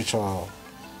a spiritual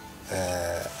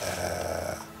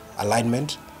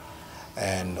alignment,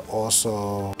 and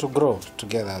also to grow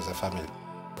together as a family.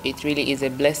 It really is a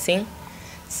blessing.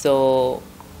 So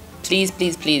please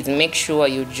make sure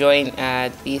you join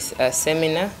this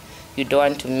seminar. You don't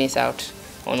want to miss out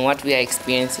on what we are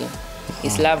experiencing.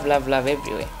 It's love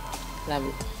everywhere. Love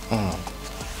it.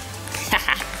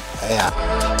 Yeah.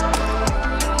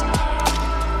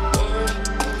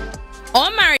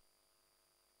 Omar.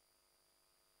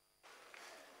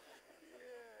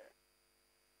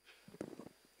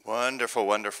 Wonderful,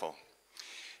 wonderful.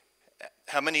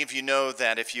 How many of you know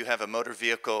that if you have a motor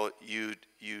vehicle, you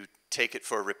take it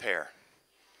for repair,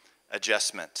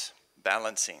 adjustment,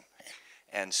 balancing?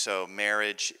 And so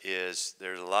marriage there's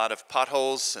a lot of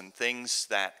potholes and things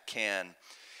that can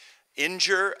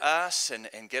injure us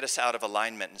and get us out of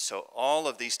alignment. And so all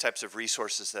of these types of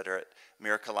resources that are at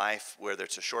Miracle Life, whether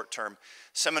it's a short-term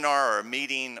seminar or a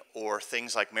meeting or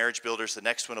things like Marriage Builders, the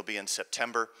next one will be in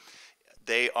September,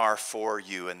 they are for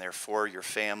you and they're for your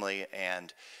family,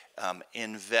 and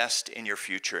invest in your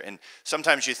future. And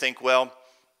sometimes you think, well,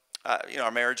 our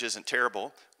marriage isn't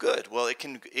terrible. Good. Well, it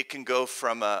can go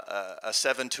from a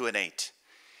 7 to an 8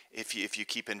 if you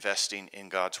keep investing in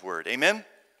God's Word. Amen?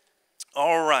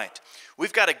 All right.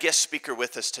 We've got a guest speaker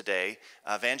with us today,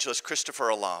 Evangelist Christopher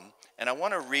Alam. And I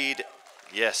want to read,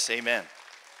 yes, amen.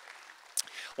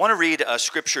 I want to read a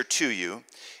scripture to you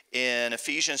in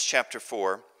Ephesians chapter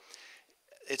 4.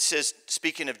 It says,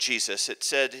 speaking of Jesus, it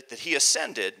said that he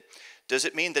ascended. Does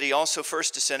it mean that he also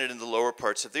first descended in the lower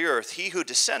parts of the earth? He who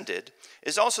descended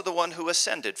is also the one who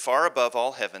ascended far above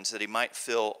all heavens, that he might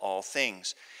fill all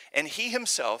things. And he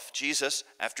himself, Jesus,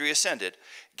 after he ascended,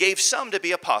 gave some to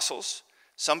be apostles,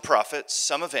 some prophets,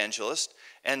 some evangelists,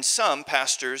 and some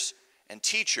pastors and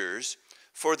teachers,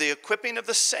 for the equipping of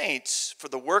the saints, for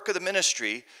the work of the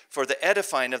ministry, for the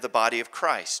edifying of the body of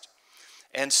Christ.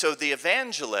 And so the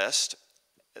evangelist,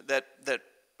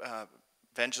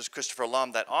 Evangelist Christopher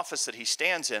Alam, that office that he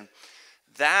stands in,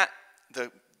 that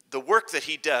the work that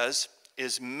he does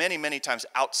is many, many times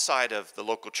outside of the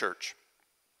local church,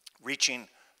 reaching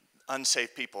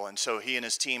unsaved people. And so he and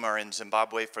his team are in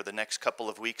Zimbabwe for the next couple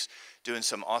of weeks doing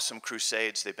some awesome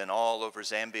crusades. They've been all over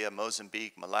Zambia,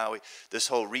 Mozambique, Malawi, this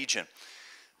whole region.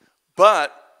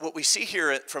 But what we see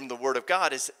here from the Word of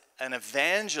God is an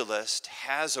evangelist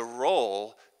has a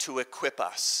role to equip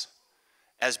us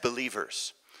as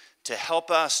believers, to help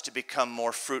us to become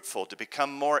more fruitful, to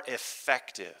become more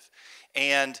effective.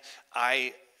 And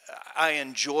I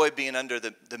enjoy being under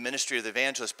the ministry of the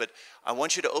evangelist, but I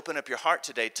want you to open up your heart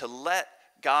today to let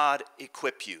God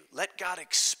equip you. Let God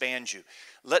expand you.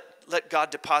 Let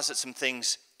God deposit some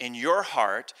things in your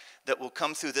heart that will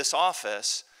come through this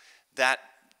office that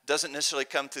doesn't necessarily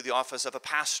come through the office of a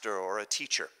pastor or a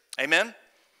teacher. Amen?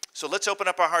 So let's open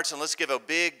up our hearts and let's give a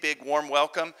big, big warm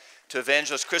welcome to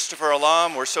Evangelist Christopher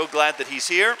Alam. We're so glad that he's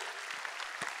here.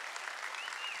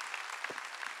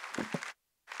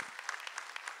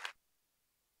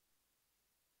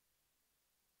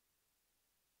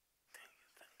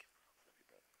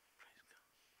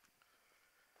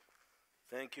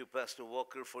 Thank you, Pastor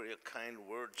Walker, for your kind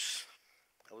words.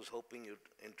 I was hoping you'd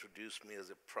introduce me as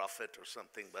a prophet or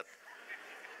something, but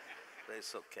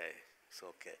it's okay. It's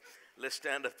okay. Let's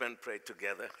stand up and pray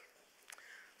together.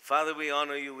 Father, we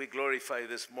honor you. We glorify you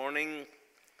this morning.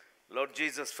 Lord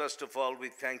Jesus, first of all, we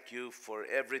thank you for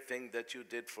everything that you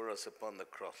did for us upon the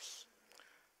cross.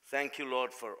 Thank you,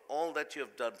 Lord, for all that you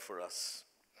have done for us.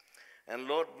 And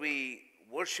Lord, we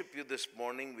worship you this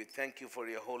morning. We thank you for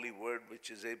your holy word, which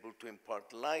is able to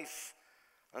impart life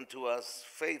unto us,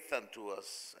 faith unto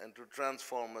us, and to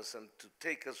transform us and to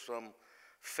take us from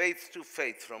faith to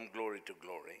faith, from glory to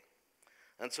glory.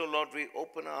 And so, Lord, we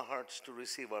open our hearts to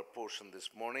receive our portion this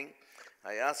morning.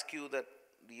 I ask you that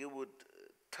you would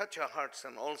touch our hearts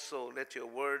and also let your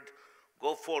word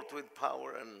go forth with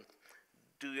power and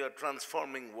do your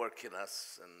transforming work in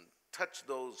us and touch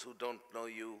those who don't know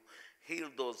you, heal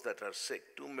those that are sick,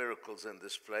 do miracles in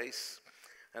this place.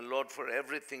 And Lord, for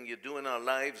everything you do in our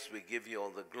lives, we give you all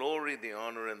the glory, the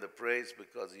honor, and the praise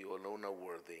because you alone are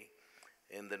worthy.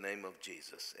 In the name of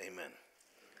Jesus, amen.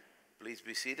 Please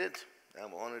be seated.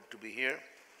 I'm honored to be here.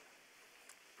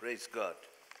 Praise God.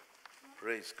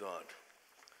 Praise God.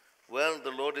 Well,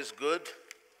 the Lord is good,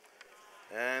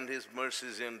 and his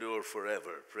mercies endure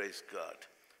forever. Praise God.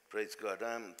 Praise God.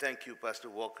 Thank you, Pastor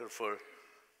Walker, for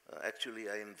actually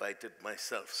I invited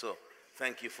myself, so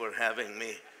thank you for having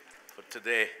me for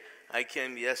today. I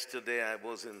came yesterday. I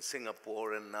was in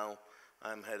Singapore, and now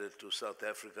I'm headed to South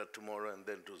Africa tomorrow and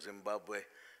then to Zimbabwe.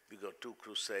 We got 2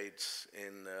 crusades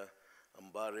in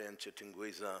Mbare and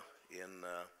Chitingwiza in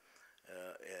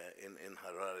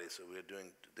Harare. So we're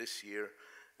doing this year.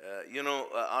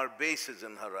 Our base is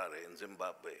in Harare in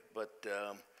Zimbabwe, but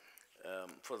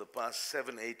for the past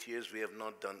 7-8 years we have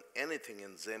not done anything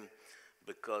in Zim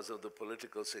because of the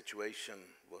political situation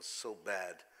was so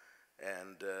bad,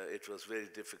 and it was very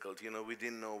difficult. We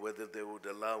didn't know whether they would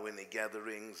allow any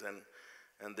gatherings,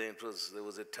 and then there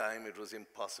was a time it was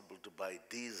impossible to buy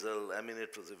diesel. I mean,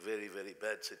 it was a very, very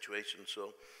bad situation.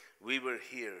 So we were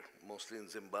here, mostly in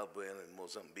Zimbabwe and in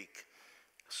Mozambique.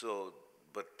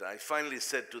 But I finally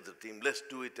said to the team, let's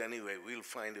do it anyway. We'll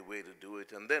find a way to do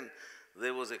it. And then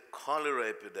there was a cholera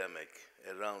epidemic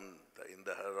around in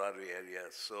the Harare area.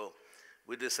 So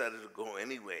we decided to go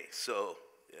anyway. So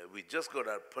we just got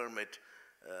our permit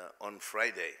on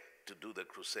Friday to do the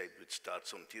crusade, which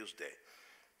starts on Tuesday.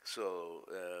 So,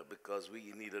 because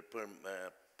we needed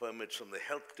permits from the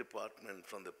health department,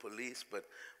 from the police, but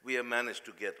we have managed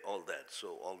to get all that.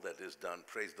 So all that is done.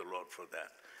 Praise the Lord for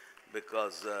that.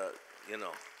 Because,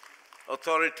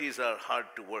 authorities are hard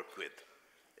to work with.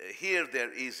 Here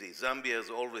they're easy. Zambia has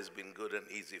always been good and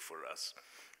easy for us.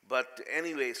 But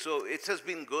anyway, so it has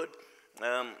been good.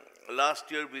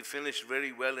 Last year we finished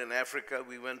very well in Africa.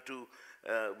 We went to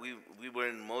we were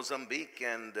in Mozambique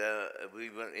and we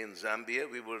were in Zambia.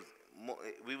 We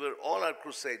were all our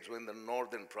crusades were in the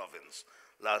northern province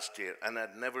last year, and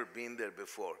I'd never been there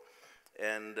before.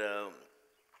 And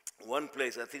one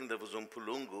place, I think that was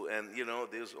Umpulungu, and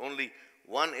there's only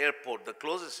one airport. The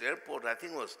closest airport, I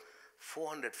think, was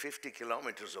 450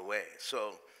 kilometers away.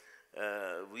 So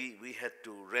we had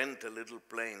to rent a little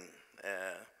plane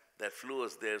that flew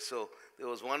us there. So there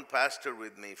was one pastor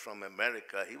with me from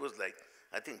America. He was like,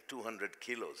 I think 200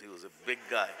 kilos. He was a big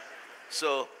guy.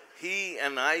 So he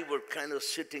and I were kind of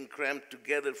sitting cramped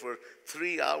together for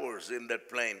 3 hours in that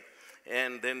plane.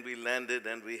 And then we landed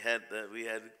and we had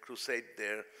a crusade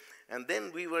there. And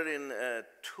then we were in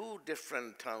 2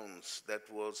 different towns. That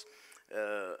was,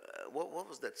 what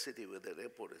was that city where that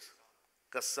airport is?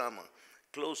 Kasama,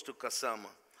 close to Kasama.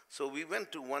 So we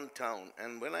went to one town,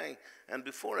 and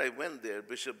before I went there,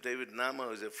 Bishop David Nama,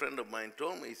 who is a friend of mine,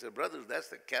 told me, he said, brother, that's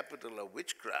the capital of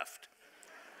witchcraft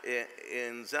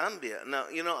in Zambia. Now,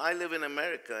 I live in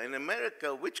America. In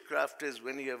America, witchcraft is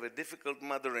when you have a difficult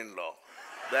mother-in-law.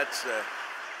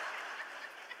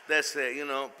 That's,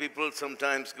 people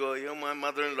sometimes go, my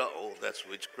mother-in-law, oh, that's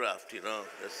witchcraft,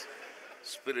 that's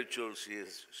spiritual.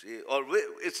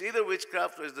 It's either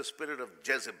witchcraft or it's the spirit of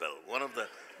Jezebel, one of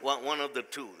the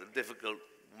two, the difficult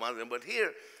mother. But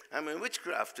here,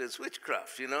 witchcraft is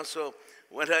witchcraft, So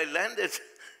when I landed,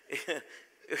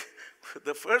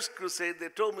 the first crusade, they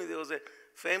told me there was a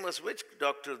famous witch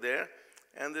doctor there,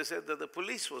 and they said that the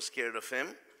police was scared of him,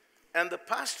 and the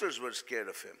pastors were scared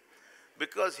of him,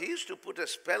 because he used to put a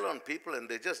spell on people and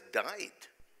they just died.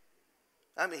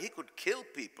 He could kill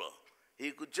people.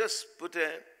 He could just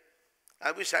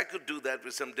I wish I could do that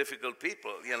with some difficult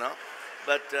people,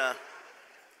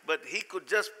 But he could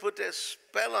just put a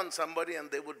spell on somebody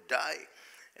and they would die.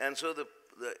 And so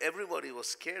everybody was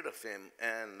scared of him.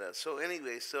 And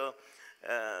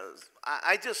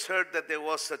I just heard that there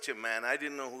was such a man. I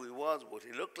didn't know who he was, what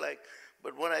he looked like.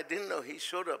 But what I didn't know, he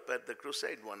showed up at the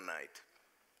crusade one night.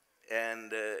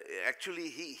 And actually,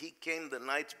 he came the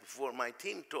night before. My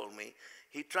team told me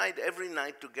he tried every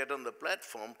night to get on the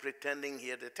platform pretending he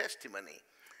had a testimony.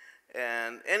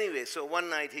 And anyway, so one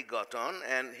night he got on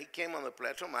and he came on the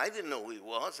platform. I didn't know who he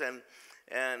was.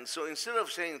 And so instead of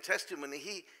saying testimony,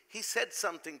 he said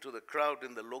something to the crowd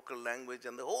in the local language,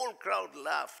 and the whole crowd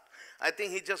laughed. I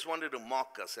think he just wanted to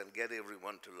mock us and get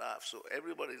everyone to laugh. So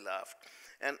everybody laughed.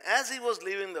 And as he was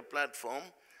leaving the platform,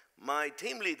 my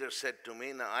team leader said to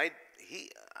me,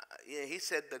 he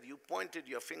said that you pointed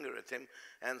your finger at him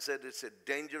and said it's a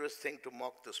dangerous thing to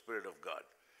mock the Spirit of God.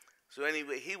 So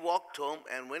anyway, he walked home,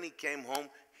 and when he came home,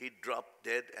 he dropped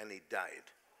dead and he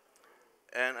died.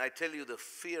 And I tell you, the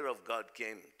fear of God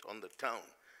came on the town,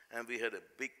 and we had a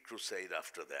big crusade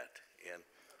after that. And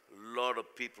a lot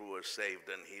of people were saved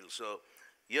and healed. So,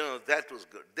 that was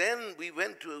good. Then we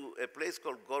went to a place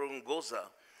called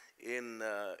Gorongosa in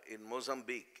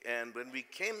Mozambique. And when we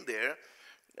came there,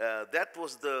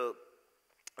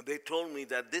 they told me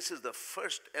that this is the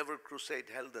first ever crusade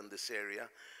held in this area,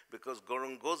 because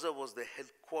Gorongosa was the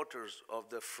headquarters of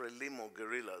the Frelimo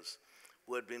guerrillas,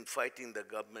 who had been fighting the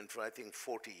government for, I think,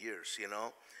 40 years,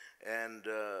 And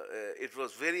it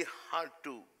was very hard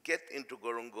to get into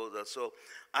Gorongosa. So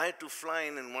I had to fly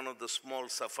in one of the small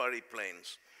safari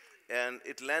planes. And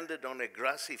it landed on a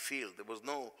grassy field. There was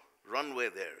no runway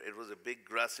there. It was a big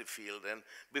grassy field. And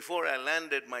before I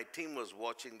landed, my team was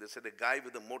watching. They said a guy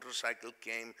with a motorcycle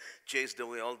came, chased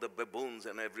away all the baboons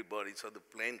and everybody so the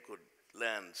plane could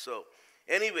land. So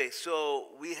anyway, so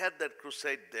we had that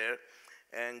crusade there.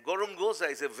 And Gorongosa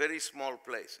is a very small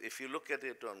place. If you look at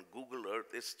it on Google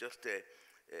Earth, it's just a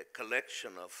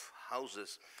collection of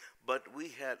houses. But we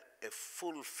had a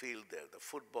full field there. The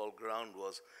football ground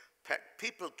was packed.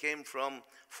 People came from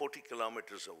 40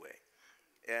 kilometers away.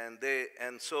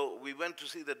 And so we went to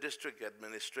see the district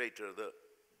administrator, the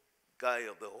guy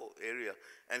of the whole area,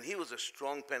 and he was a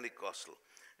strong Pentecostal.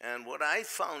 And what I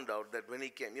found out that when he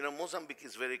came, Mozambique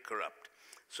is very corrupt.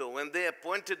 So when they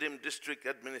appointed him district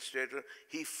administrator,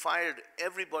 he fired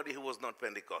everybody who was not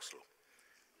Pentecostal.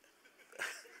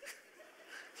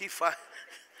 He fired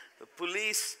the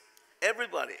police,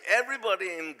 everybody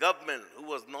in government who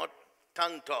was not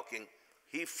tongue-talking,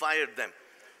 he fired them.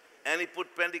 And he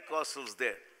put Pentecostals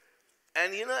there.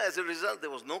 And as a result,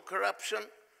 there was no corruption.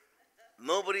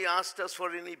 Nobody asked us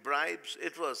for any bribes.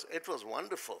 It was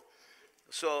wonderful.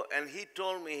 So, and he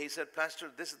told me, he said,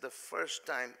 Pastor, this is the first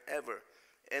time ever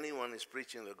anyone is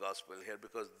preaching the gospel here,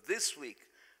 because this week,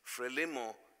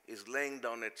 Frelimo is laying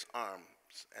down its arms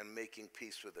and making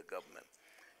peace with the government.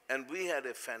 And we had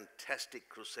a fantastic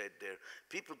crusade there.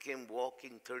 People came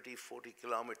walking 30, 40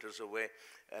 kilometers away,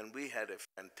 and we had a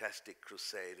fantastic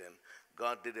crusade, and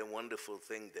God did a wonderful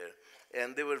thing there.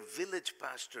 And there were village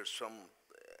pastors from,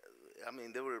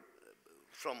 they were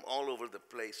from all over the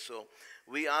place. So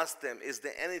we asked them, is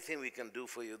there anything we can do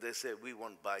for you? They said, we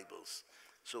want Bibles.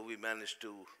 So we managed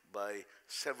to buy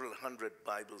several hundred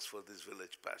Bibles for these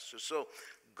village pastors. So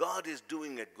God is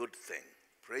doing a good thing.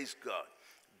 Praise God.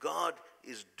 God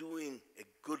is doing a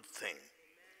good thing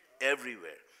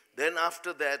everywhere. Then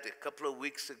after that, a couple of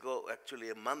weeks ago, actually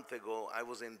a month ago, I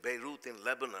was in Beirut in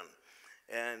Lebanon.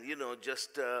 And,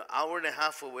 just an hour and a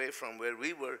half away from where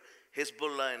we were,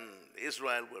 Hezbollah and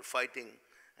Israel were fighting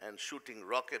and shooting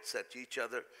rockets at each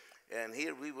other. And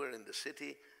here we were in the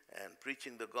city and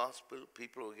preaching the gospel.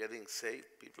 People were getting saved.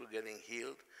 People were getting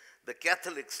healed. The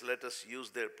Catholics let us use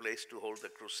their place to hold the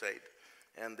crusade,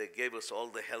 and they gave us all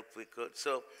the help we could.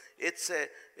 So it's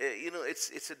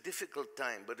a difficult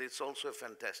time, but it's also a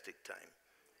fantastic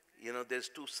time. There's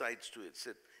two sides to it.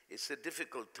 It's a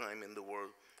difficult time in the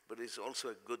world, but it's also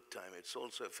a good time. It's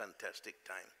also a fantastic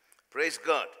time. Praise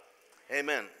God.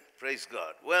 Amen. Praise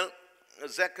God. Well,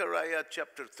 Zechariah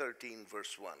chapter 13,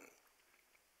 verse 1.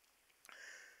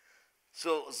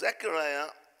 So Zechariah,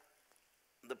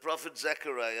 the prophet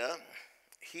Zechariah,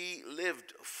 he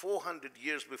lived 400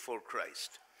 years before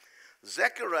Christ.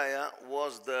 Zechariah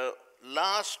was the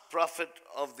last prophet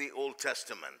of the Old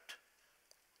Testament.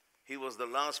 He was the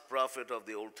last prophet of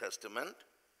the Old Testament.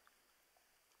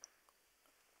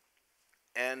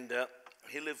 And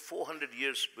he lived 400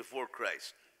 years before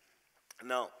Christ.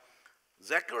 Now,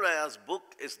 Zechariah's book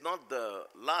is not the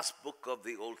last book of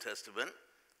the Old Testament.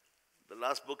 The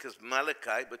last book is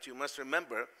Malachi, but you must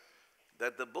remember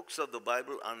that the books of the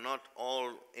Bible are not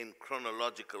all in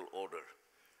chronological order.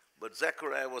 But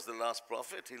Zechariah was the last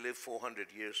prophet. He lived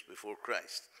 400 years before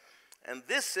Christ. And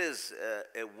this is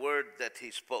a word that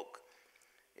he spoke.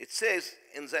 It says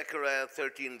in Zechariah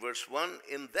 13, verse 1,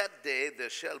 "In that day there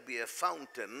shall be a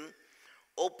fountain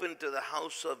open to the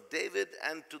house of David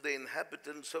and to the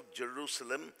inhabitants of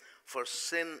Jerusalem for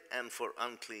sin and for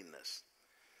uncleanness."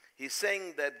 He's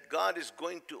saying that God is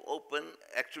going to open,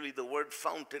 actually the word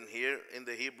fountain here in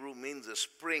the Hebrew means a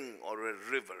spring or a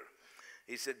river.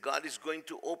 He said God is going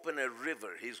to open a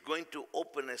river. He's going to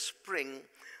open a spring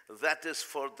that is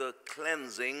for the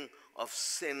cleansing of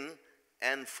sin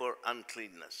and for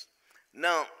uncleanness.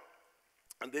 Now,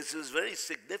 this is very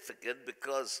significant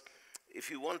because if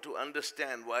you want to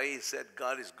understand why he said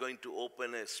God is going to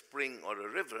open a spring or a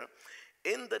river,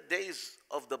 in the days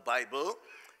of the Bible,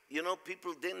 you know,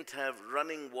 people didn't have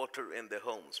running water in their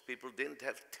homes. People didn't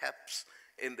have taps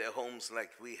in their homes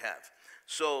like we have.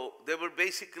 So there were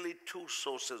basically two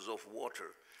sources of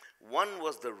water. One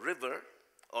was the river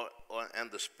and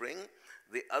the spring.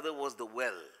 The other was the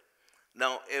well.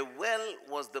 Now, a well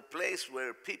was the place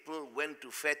where people went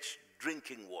to fetch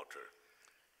drinking water.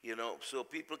 You know, so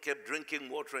people kept drinking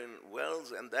water in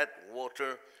wells, and that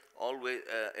water always,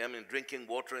 drinking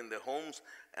water in their homes,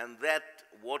 and that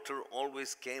water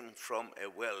always came from a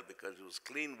well because it was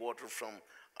clean water from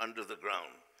under the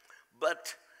ground.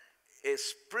 But a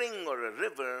spring or a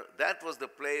river, that was the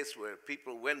place where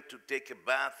people went to take a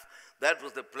bath. That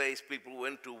was the place people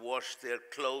went to wash their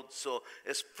clothes. So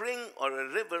a spring or a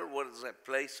river was a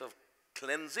place of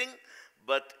cleansing,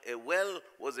 but a well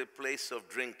was a place of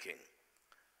drinking.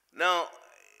 Now,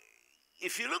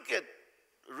 if you look at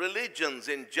religions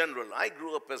in general, I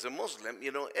grew up as a Muslim,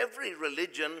 you know, every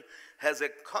religion has a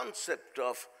concept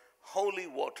of holy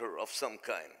water of some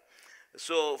kind.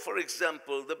 So, for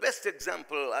example, the best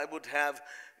example I would have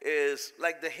is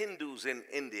like the Hindus in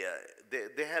India.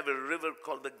 They have a river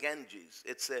called the Ganges.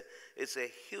 It's a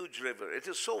huge river. It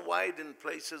is so wide in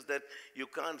places that you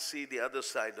can't see the other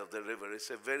side of the river. It's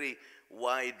a very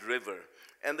wide river.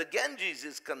 And the Ganges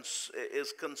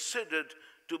is considered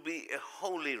to be a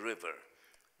holy river.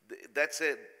 That's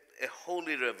a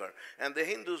holy river. And the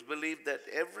Hindus believe that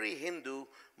every Hindu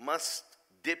must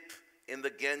dip in the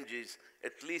Ganges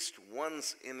at least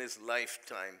once in his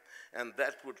lifetime, and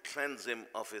that would cleanse him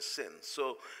of his sins.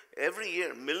 So every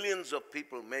year, millions of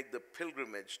people make the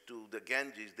pilgrimage to the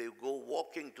Ganges. They go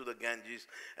walking to the Ganges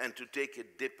and to take a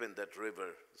dip in that river.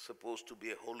 It's supposed to be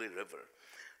a holy river.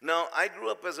 Now, I grew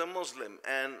up as a Muslim,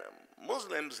 and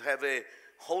Muslims have a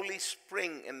holy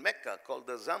spring in Mecca called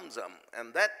the Zamzam,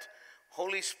 and that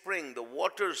holy spring, the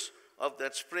waters of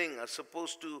that spring are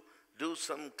supposed to do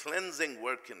some cleansing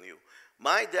work in you.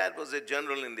 My dad was a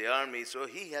general in the army, so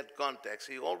he had contacts.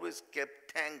 He always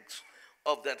kept tanks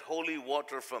of that holy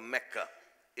water from Mecca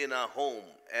in our home,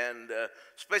 and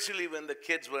especially when the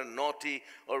kids were naughty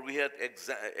or we had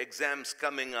exams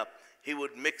coming up, he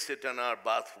would mix it in our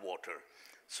bath water.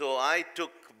 So I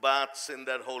took baths in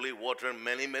that holy water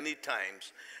many, many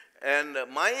times. And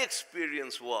my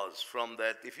experience was from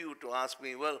that, if you were to ask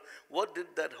me, well, what did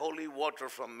that holy water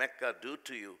from Mecca do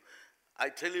to you? I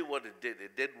tell you what it did.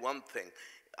 It did one thing.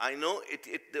 I know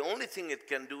the only thing it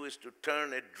can do is to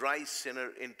turn a dry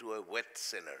sinner into a wet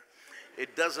sinner.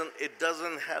 It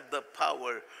doesn't have the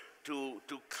power to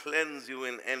cleanse you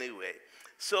in any way.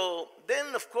 So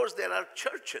then, of course, there are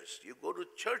churches. You go to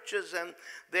churches and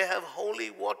they have holy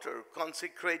water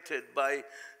consecrated by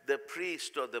the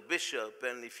priest or the bishop.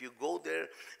 And if you go there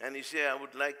and you say, I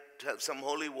would like to have some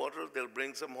holy water, they'll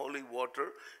bring some holy water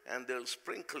and they'll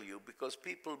sprinkle you because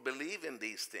people believe in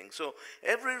these things. So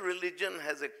every religion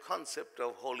has a concept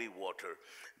of holy water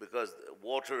because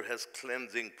water has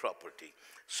cleansing property.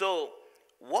 So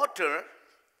water,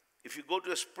 if you go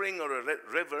to a spring or a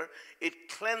river, it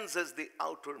cleanses the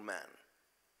outer man.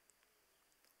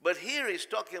 But here he's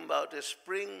talking about a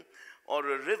spring or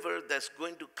a river that's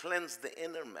going to cleanse the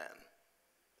inner man.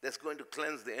 That's going to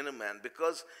cleanse the inner man.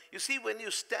 Because, you see, when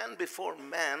you stand before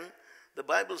man, the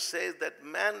Bible says that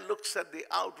man looks at the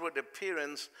outward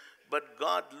appearance, but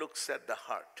God looks at the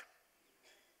heart.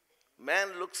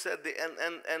 Man looks at the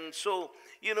and so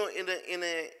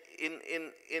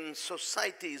in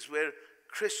societies where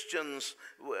Christians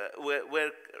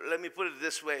where let me put it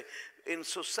this way, in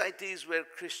societies where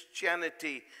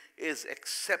Christianity is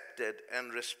accepted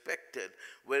and respected,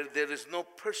 where there is no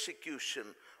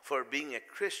persecution for being a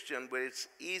Christian, where it's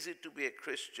easy to be a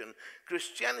Christian,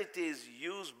 Christianity is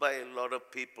used by a lot of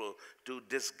people to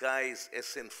disguise a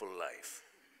sinful life,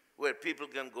 where people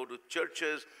can go to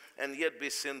churches and yet be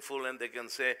sinful, and they can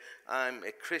say, I'm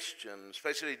a Christian.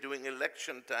 Especially during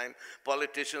election time,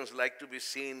 politicians like to be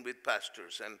seen with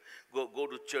pastors and go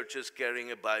to churches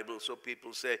carrying a Bible, so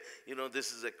people say,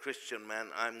 this is a Christian man,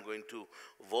 I'm going to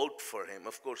vote for him.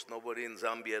 Of course, nobody in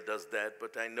Zambia does that,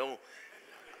 but I know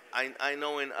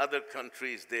in other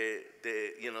countries they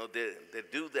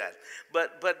do that.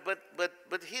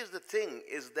 But here's the thing: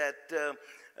 is that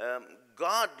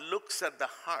God looks at the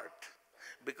heart,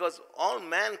 because all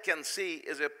man can see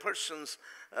is a person's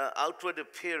outward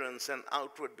appearance and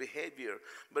outward behavior.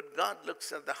 But God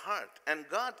looks at the heart, and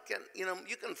God can,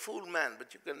 you can fool man,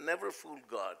 but you can never fool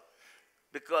God,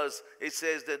 because it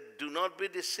says that do not be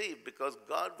deceived, because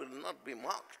God will not be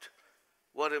mocked.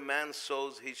 What a man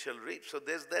sows, he shall reap. So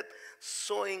there's that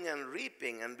sowing and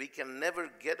reaping, and we can never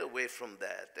get away from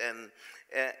that.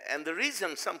 And the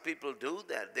reason some people do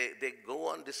that, they go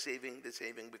on deceiving,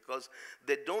 because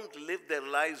they don't live their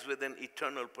lives with an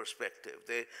eternal perspective.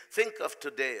 They think of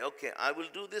today, okay, I will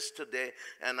do this today,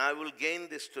 and I will gain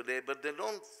this today, but they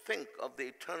don't think of the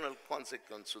eternal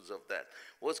consequences of that.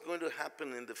 What's going to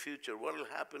happen in the future? What will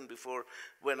happen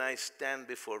when I stand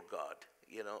before God?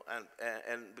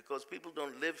 And because people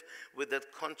don't live with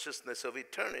that consciousness of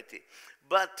eternity.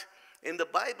 But in the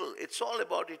Bible, it's all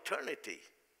about eternity.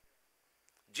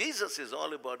 Jesus is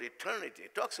all about eternity.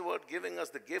 It talks about giving us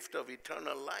the gift of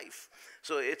eternal life.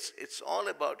 So it's all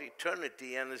about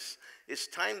eternity, and it's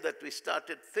time that we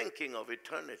started thinking of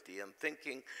eternity and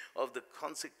thinking of the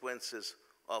consequences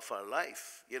of our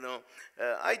life.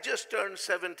 I just turned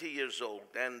 70 years old,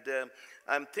 and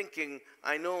I'm thinking,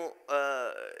 I know,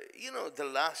 the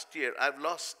last year I've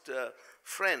lost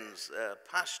friends,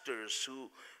 pastors,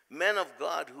 men of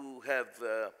God who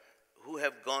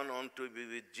have gone on to be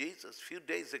with Jesus. A few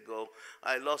days ago,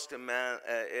 I lost a man,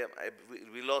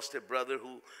 we lost a brother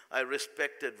who I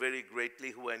respected very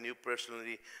greatly, who I knew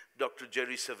personally, Dr.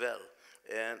 Jerry Savelle.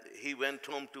 And he went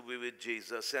home to be with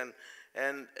Jesus. And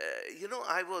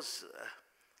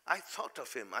I thought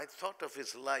of him. I thought of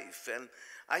his life. And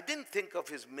I didn't think of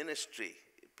his ministry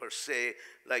per se,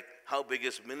 like how big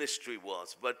his ministry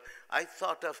was. But I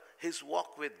thought of his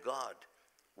walk with God,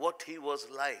 what he was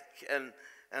like. And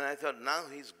I thought, now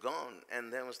he's gone.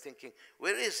 And then I was thinking,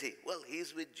 where is he? Well,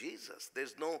 he's with Jesus.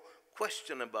 There's no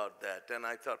question about that. And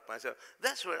I thought to myself,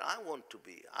 that's where I want to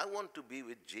be. I want to be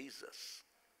with Jesus.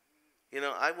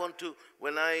 I want to,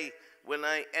 when I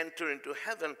enter into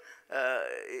heaven,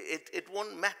 it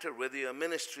won't matter whether your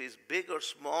ministry is big or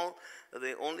small.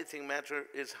 The only thing matter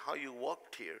is how you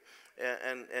walked here.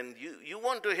 And you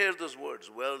want to hear those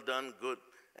words, well done, good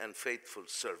and faithful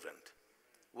servant.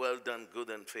 Well done, good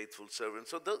and faithful servant.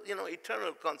 So,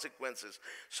 eternal consequences.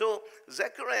 So,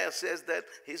 Zechariah says that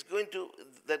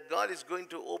that God is going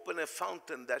to open a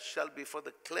fountain that shall be for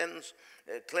the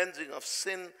cleansing of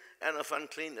sin and of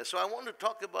uncleanness. So, I want to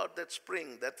talk about that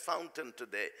spring, that fountain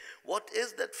today. What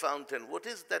is that fountain? What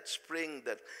is that spring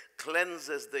that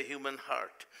cleanses the human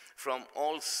heart from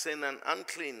all sin and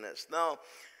uncleanness? Now,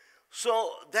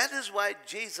 so that is why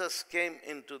Jesus came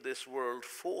into this world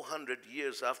 400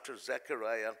 years after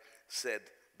Zechariah said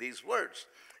these words.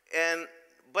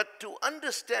 But to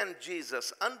understand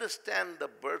Jesus, understand the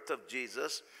birth of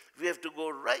Jesus, we have to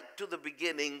go right to the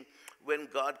beginning when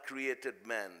God created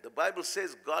man. The Bible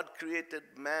says God created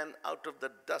man out of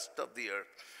the dust of the earth.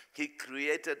 He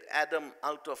created Adam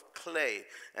out of clay.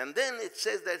 And then it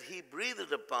says that he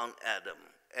breathed upon Adam.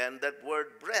 And that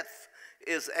word breath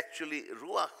is actually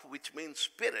ruach, which means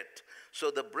spirit.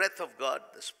 So the breath of God,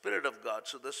 the spirit of God.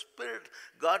 So the spirit,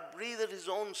 God breathed his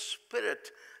own spirit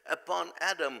upon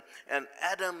Adam, and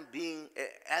Adam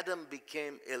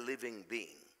became a living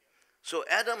being. So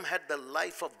Adam had the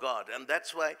life of God, and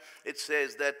that's why it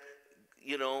says that,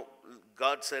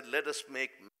 God said, let us make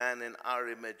man in our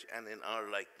image and in our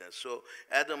likeness. So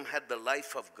Adam had the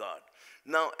life of God.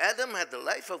 Now, Adam had the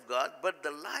life of God, but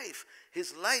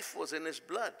his life was in his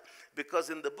blood. Because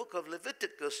in the book of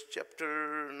Leviticus,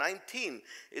 chapter 19,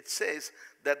 it says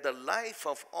that the life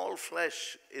of all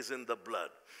flesh is in the blood.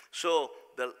 So,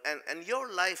 and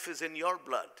your life is in your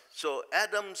blood. So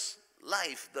Adam's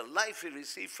life, the life he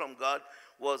received from God,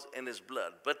 was in his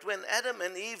blood. But when Adam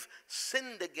and Eve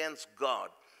sinned against God,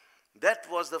 that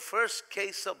was the first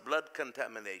case of blood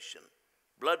contamination,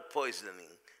 blood poisoning.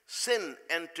 Sin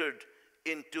entered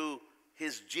into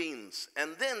his genes.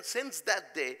 And then since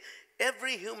that day,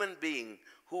 every human being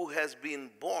who has been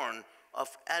born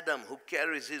of Adam, who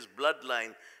carries his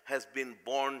bloodline, has been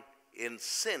born in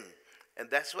sin. And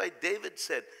that's why David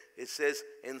said, it says,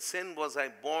 in sin was I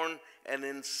born, and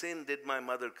in sin did my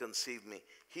mother conceive me.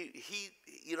 He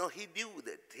knew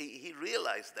that. He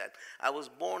realized that. I was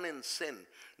born in sin.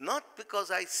 Not because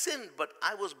I sinned, but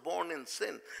I was born in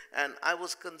sin. And I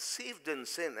was conceived in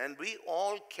sin. And we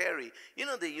all carry.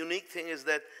 The unique thing is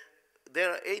that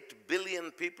there are 8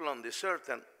 billion people on this earth,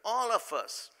 and all of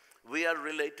us, we are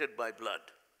related by blood.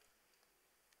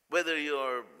 Whether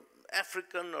you're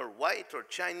African or white or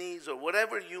Chinese or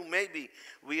whatever you may be,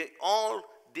 we all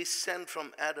descend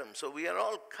from Adam. So we are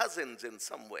all cousins in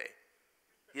some way.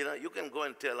 You can go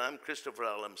and tell, I'm Christopher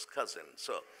Alam's cousin.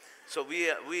 So we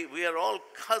are all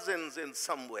cousins in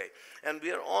some way, and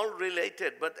we are all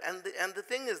related. And the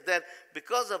thing is that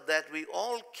because of that, we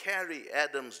all carry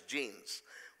Adam's genes.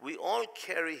 We all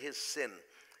carry his sin.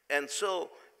 And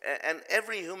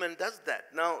every human does that.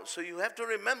 Now, so you have to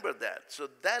remember that. So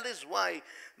that is why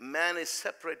man is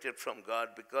separated from God,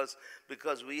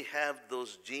 because we have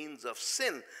those genes of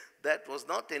sin that was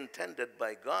not intended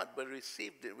by God, but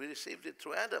received it. We received it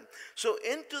through Adam. So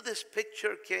into this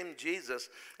picture came Jesus,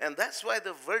 and that's why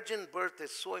the virgin birth is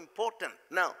so important.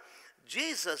 Now,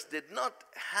 Jesus did not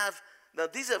have, now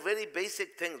these are very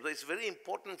basic things, but it's very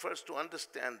important for us to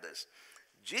understand this.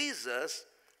 Jesus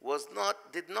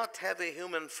did not have a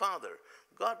human father.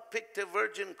 God picked a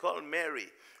virgin called Mary,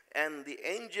 and the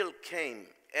angel came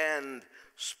and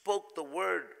spoke the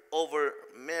word over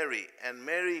Mary, and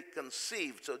Mary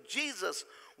conceived. So Jesus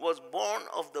was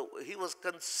he was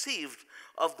conceived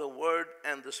of the word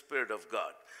and the Spirit of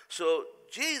God. So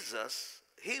Jesus,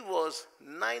 he was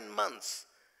 9 months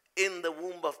in the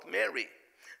womb of Mary.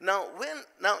 Now,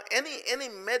 any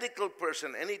medical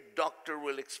person, any doctor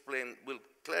will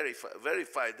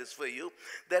verify this for you,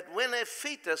 that when a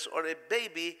fetus or a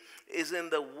baby is in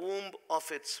the womb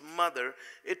of its mother,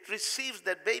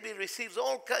 that baby receives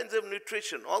all kinds of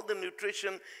nutrition. All the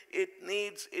nutrition it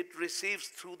needs, it receives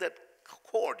through that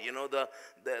cord,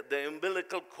 the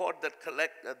umbilical cord that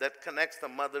connects the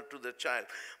mother to the child.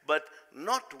 But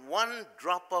not one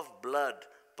drop of blood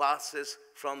passes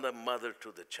from the mother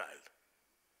to the child.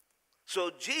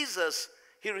 So Jesus,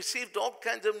 he received all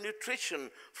kinds of nutrition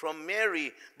from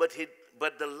Mary, but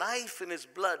the life in his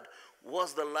blood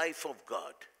was the life of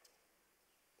God.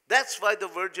 That's why the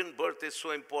virgin birth is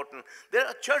so important. There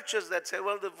are churches that say,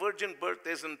 well, the virgin birth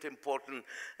isn't important.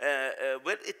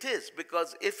 Well, it is,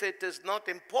 because if it is not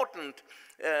important,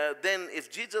 then if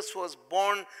Jesus was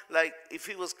born if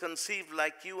he was conceived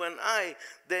like you and I,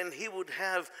 then he would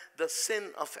have the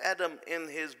sin of Adam in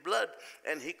his blood,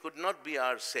 and he could not be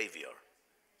our Savior.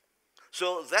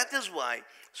 So that is why.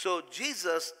 So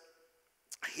Jesus,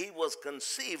 he was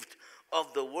conceived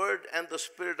of the Word and the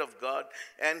Spirit of God,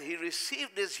 and he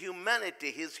received his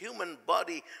humanity, his human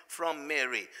body from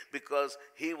Mary, because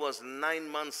he was 9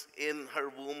 months in her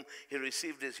womb. He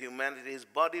received his humanity. His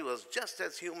body was just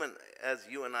as human as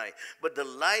you and I, but the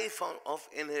life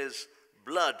in his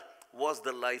blood was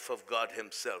the life of God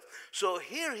himself. So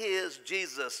here he is,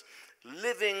 Jesus,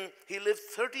 he lived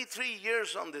 33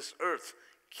 years on this earth,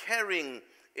 carrying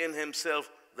in himself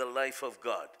the life of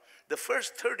God. The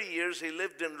first 30 years he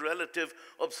lived in relative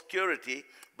obscurity,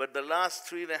 but the last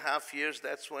 3.5 years,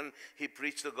 that's when he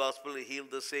preached the gospel, he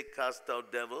healed the sick, cast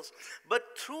out devils. But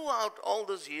throughout all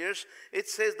those years,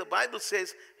 the Bible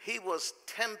says, he was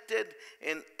tempted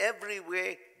in every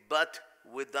way but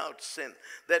without sin.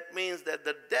 That means that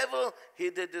the devil, he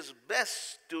did his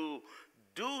best to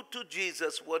do to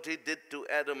Jesus what he did to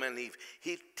Adam and Eve.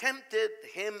 He tempted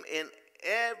him in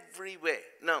every way.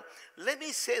 Now, let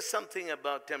me say something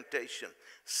about temptation.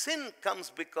 Sin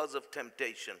comes because of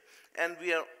temptation, and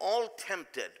we are all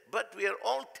tempted, but we are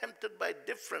all tempted by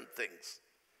different things.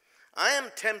 I am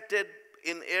tempted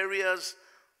in areas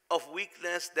of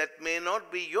weakness that may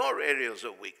not be your areas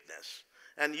of weakness,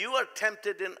 and you are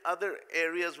tempted in other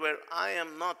areas where I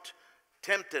am not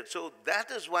tempted. So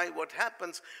that is why what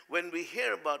happens when we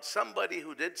hear about somebody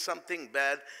who did something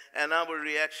bad, and our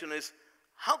reaction is,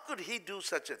 how could he do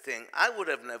such a thing? I would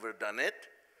have never done it.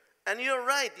 And you're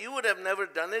right, you would have never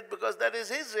done it because that is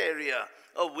his area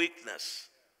of weakness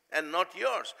and not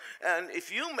yours. And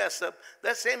if you mess up,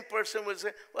 that same person will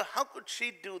say, well, how could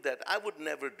she do that? I would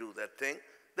never do that thing.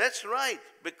 That's right,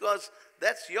 because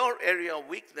that's your area of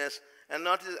weakness and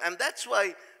not his. And that's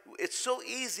why it's so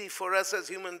easy for us as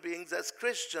human beings, as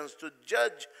Christians, to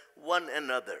judge one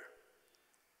another.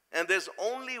 And there's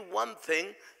only one thing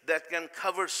that can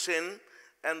cover sin,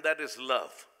 and that is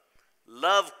love.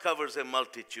 Love covers a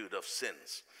multitude of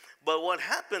sins. But what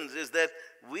happens is that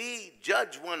we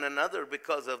judge one another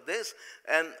because of this,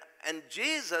 and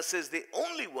Jesus is the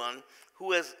only one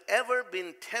who has ever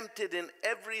been tempted in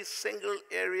every single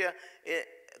area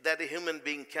that a human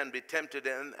being can be tempted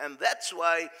in. And that's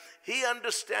why he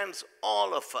understands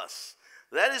all of us.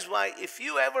 That is why if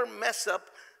you ever mess up,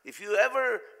 if you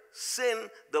ever sin,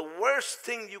 the worst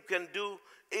thing you can do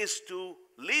is to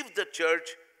leave the church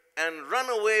and run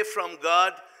away from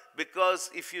God,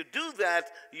 because if you do that,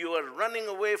 you are running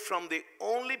away from the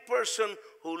only person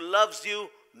who loves you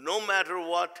no matter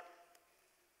what.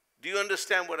 Do you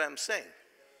understand what I'm saying?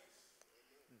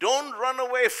 Don't run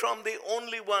away from the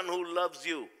only one who loves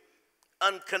you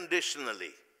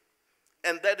unconditionally.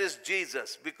 And that is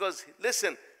Jesus. Because,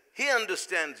 listen, he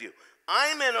understands you.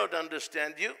 I may not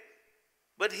understand you,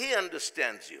 but he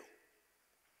understands you.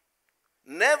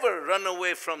 Never run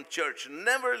away from church.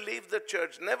 Never leave the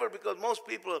church. Never, because most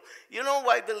people, you know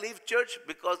why they leave church?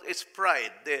 Because it's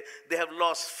pride. They have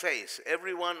lost faith.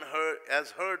 Everyone has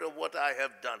heard of what I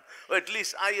have done. Or at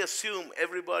least I assume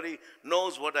everybody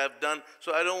knows what I've done,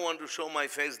 so I don't want to show my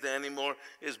face there anymore.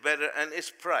 It's better, and it's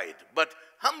pride. But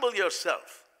humble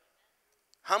yourself.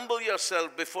 Humble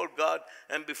yourself before God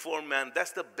and before man.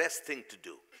 That's the best thing to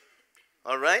do.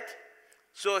 All right?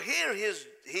 So here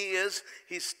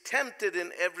he's tempted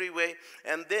in every way.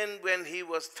 And then when he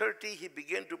was 30, he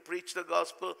began to preach the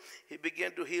gospel. He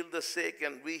began to heal the sick,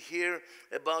 and we hear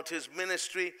about his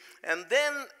ministry. And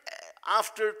then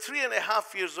after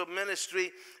 3.5 years of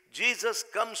ministry, Jesus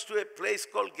comes to a place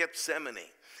called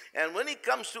Gethsemane. And when he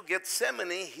comes to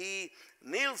Gethsemane, he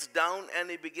kneels down and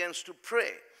he begins to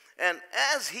pray. And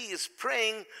as he is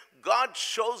praying, God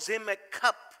shows him a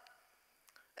cup.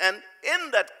 And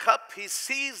in that cup, he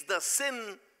sees the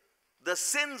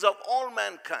sins of all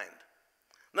mankind.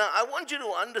 Now, I want you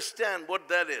to understand what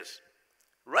that is.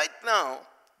 Right now,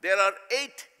 there are 8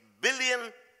 billion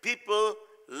people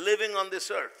living on this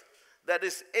earth. That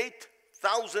is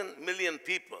 8,000 million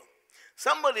people.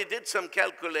 Somebody did some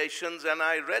calculations, and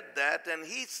I read that, and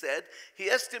he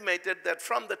estimated that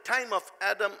from the time of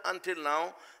Adam until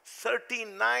now,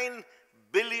 39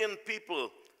 billion people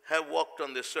have walked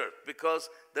on this earth, because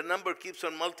the number keeps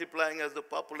on multiplying as the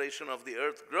population of the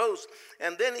earth grows.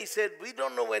 And then he said, we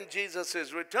don't know when Jesus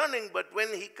is returning, but when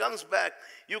he comes back,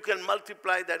 you can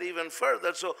multiply that even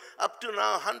further. So up to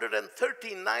now,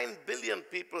 139 billion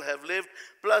people have lived,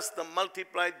 plus the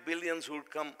multiplied billions who will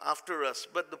come after us.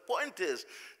 But the point is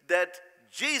that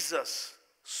Jesus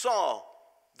saw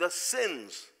the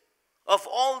sins of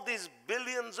all these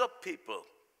billions of people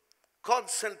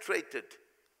concentrated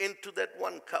into that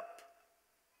one cup.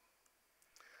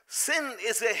 Sin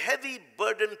is a heavy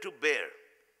burden to bear.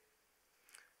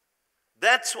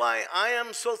 That's why I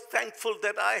am so thankful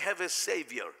that I have a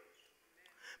Savior.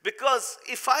 Because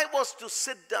if I was to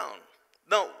sit down,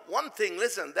 now one thing,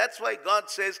 listen, that's why God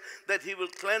says that he will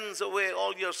cleanse away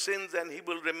all your sins and he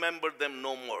will remember them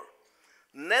no more.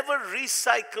 Never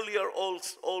recycle your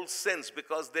old sins,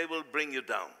 because they will bring you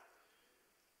down.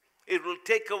 It will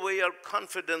take away your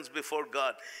confidence before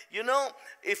God. You know,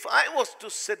 if I was to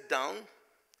sit down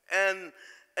and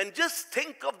just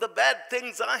think of the bad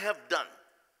things I have done,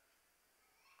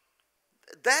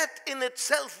 that in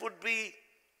itself would be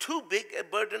too big a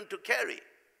burden to carry.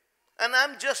 And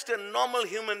I'm just a normal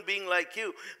human being like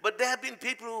you. But there have been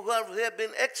people who have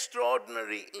been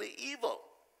extraordinarily evil.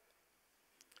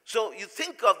 So you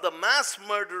think of the mass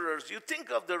murderers, you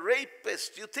think of the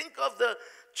rapists, you think of the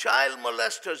child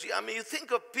molesters. I mean, you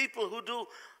think of people who do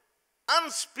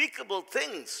unspeakable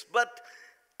things.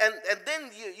 And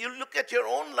then you look at your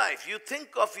own life. You think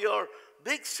of your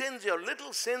big sins, your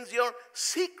little sins, your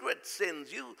secret sins.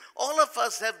 All of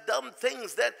us have done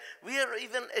things that we are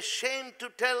even ashamed to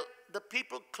tell the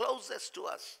people closest to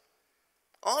us.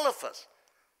 All of us.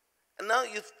 And now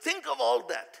you think of all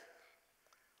that.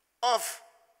 Of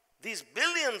these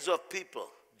billions of people,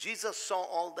 Jesus saw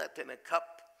all that in a cup.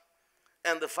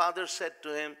 And the Father said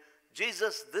to him,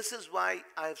 Jesus, this is why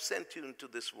I have sent you into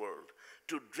this world,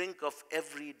 to drink of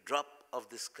every drop of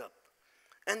this cup.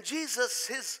 And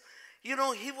Jesus,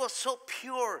 he was so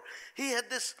pure. He had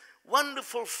this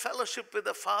wonderful fellowship with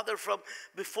the Father from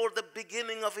before the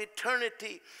beginning of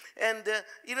eternity. And,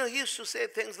 he used to say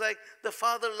things like, the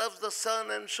Father loves the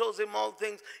Son and shows him all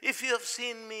things. If you have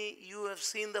seen me, you have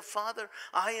seen the Father.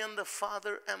 I and the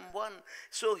Father am one.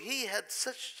 So he had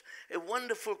such a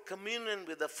wonderful communion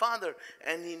with the Father,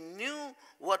 and he knew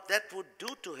what that would do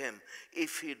to him.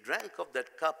 If he drank of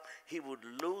that cup, he would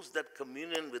lose that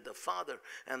communion with the Father,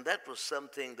 and that was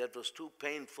something that was too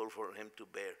painful for him to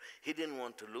bear. He didn't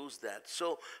want to lose that.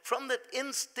 So from that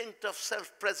instinct of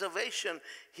self-preservation,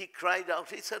 he cried out.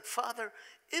 He said, Father,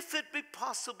 if it be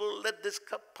possible, let this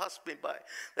cup pass me by.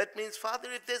 That means, Father,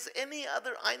 if there's any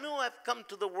other, I know I've come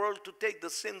to the world to take the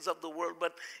sins of the world,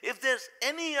 but if there's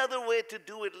any other way to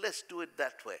do it, let's do it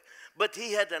that way. But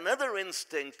he had another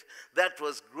instinct that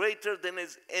was greater than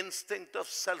his instinct of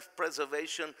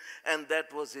self-preservation, and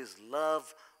that was his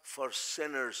love for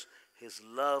sinners, his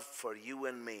love for you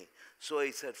and me. So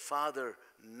he said, Father,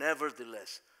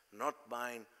 nevertheless, not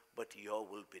mine, but your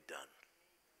will be done.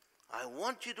 I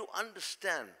want you to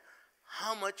understand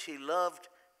how much he loved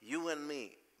you and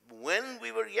me. When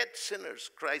we were yet sinners,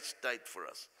 Christ died for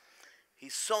us. He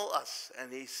saw us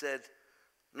and he said,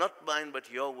 not mine, but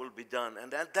your will be done.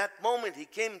 And at that moment, he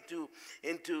came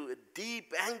into a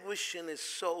deep anguish in his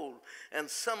soul, and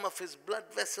some of his blood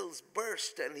vessels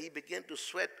burst, and he began to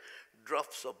sweat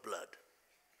drops of blood.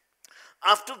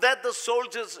 After that, the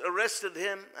soldiers arrested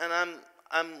him, and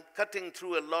I'm cutting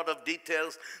through a lot of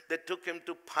details. They took him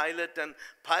to Pilate, and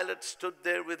Pilate stood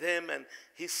there with him, and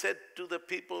he said to the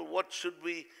people, what should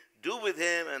we do with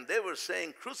him? And they were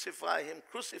saying, crucify him,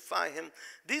 crucify him.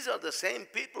 These are the same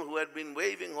people who had been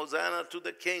waving Hosanna to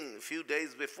the King a few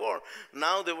days before.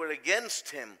 Now they were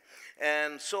against him.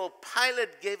 And so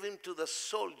Pilate gave him to the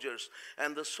soldiers,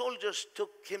 and the soldiers took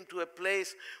him to a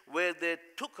place where they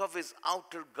took off his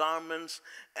outer garments,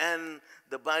 and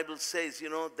the Bible says,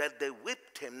 that they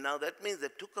whipped him. Now that means they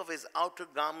took off his outer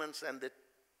garments and they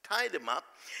tied him up.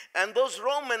 And those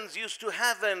Romans used to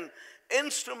have an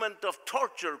instrument of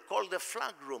torture called a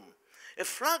flagrum. A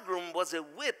flagrum was a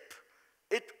whip.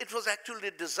 It was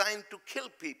actually designed to kill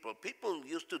people. People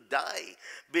used to die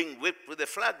being whipped with a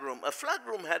flagrum. A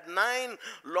flagrum had 9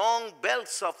 long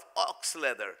belts of ox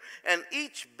leather, and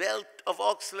each belt of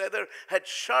ox leather had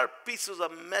sharp pieces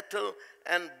of metal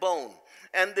and bone.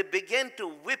 And they began to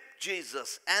whip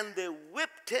Jesus, and they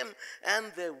whipped him,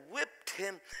 and they whipped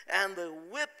him, and they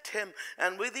whipped him.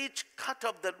 And with each cut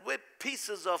of that whip,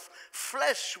 pieces of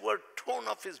flesh were torn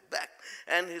off his back,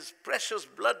 and his precious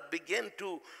blood began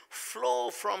to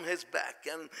flow from his back.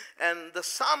 And the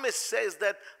psalmist says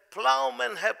that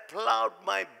plowmen have plowed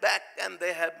my back, and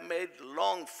they have made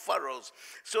long furrows.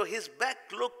 So his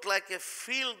back looked like a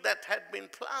field that had been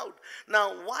plowed.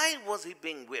 Now, why was he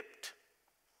being whipped?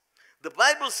 The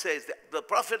Bible says, that the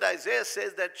prophet Isaiah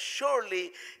says that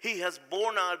surely he has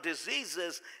borne our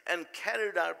diseases and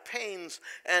carried our pains,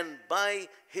 and by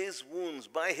his wounds,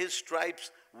 by his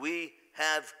stripes, we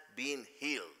have been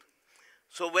healed.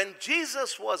 So when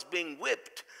Jesus was being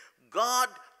whipped, God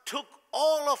took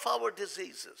all of our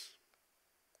diseases.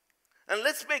 And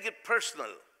let's make it personal.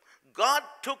 God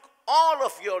took all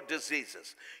of your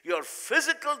diseases, your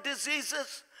physical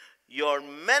diseases, your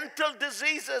mental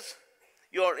diseases,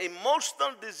 your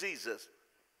emotional diseases,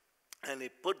 and he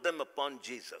put them upon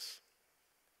Jesus.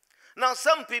 Now,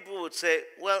 some people would say,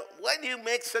 well, why do you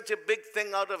make such a big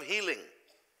thing out of healing?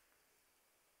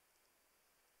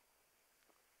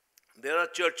 There are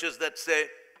churches that say,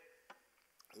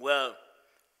 well,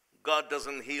 God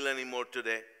doesn't heal anymore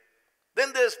today.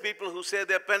 Then there's people who say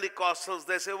they're Pentecostals.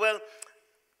 They say, well,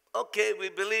 okay, we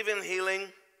believe in healing,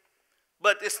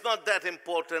 but it's not that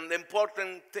important. The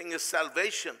important thing is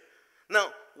salvation. Now,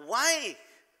 why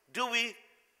do we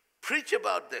preach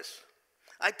about this?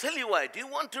 I tell you why. Do you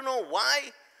want to know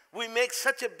why we make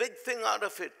such a big thing out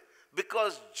of it?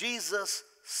 Because Jesus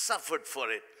suffered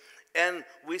for it. And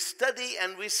we study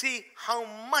and we see how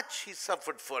much he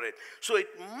suffered for it. So it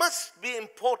must be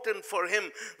important for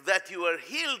him that you are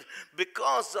healed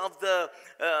because of the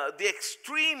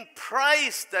extreme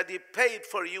price that he paid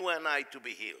for you and I to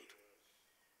be healed.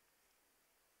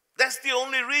 That's the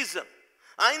only reason.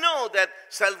 I know that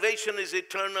salvation is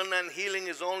eternal and healing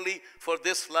is only for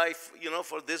this life,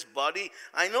 for this body.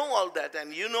 I know all that,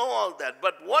 and you know all that.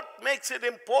 But what makes it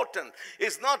important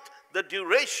is not the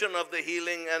duration of the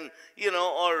healing, and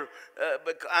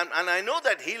I know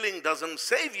that healing doesn't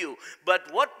save you.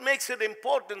 But what makes it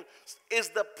important is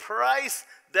the price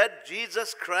that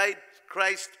Jesus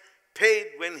Christ paid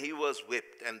when he was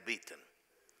whipped and beaten.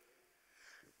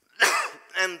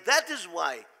 And that is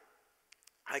why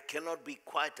I cannot be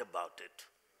quiet about it.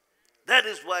 That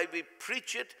is why we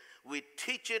preach it. we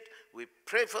teach it, we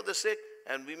pray for the sick,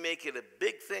 and we make it a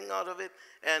big thing out of it.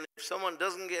 And if someone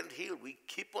doesn't get healed, we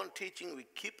keep on teaching, we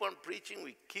keep on preaching,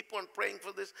 we keep on praying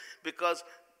for this, because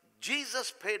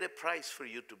Jesus paid a price for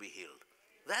you to be healed.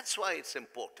 That's why it's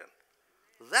important.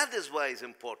 That is why it's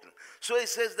important. So he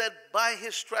says that by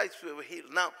his stripes we were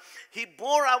healed. Now, he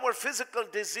bore our physical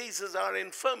diseases, our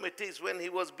infirmities when he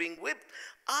was being whipped.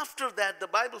 After that, the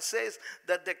Bible says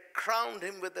that they crowned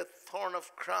him with a thorn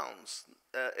of crowns,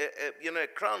 a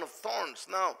crown of thorns.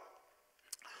 Now,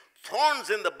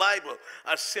 thorns in the Bible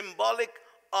are symbolic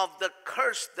of the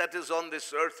curse that is on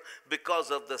this earth because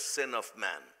of the sin of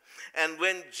man. And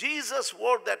when Jesus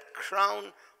wore that crown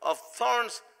of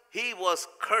thorns, he was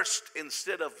cursed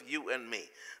instead of you and me.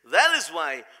 That is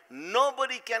why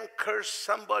nobody can curse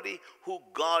somebody who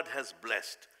God has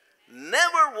blessed.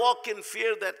 Never walk in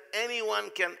fear that anyone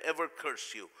can ever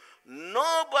curse you.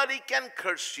 Nobody can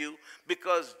curse you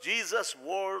because Jesus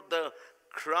wore the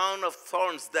crown of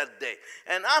thorns that day.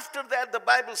 And after that, the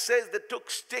Bible says they took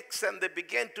sticks and they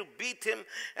began to beat him.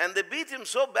 And they beat him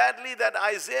so badly that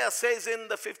Isaiah says in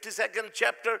the 52nd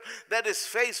chapter that his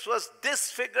face was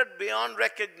disfigured beyond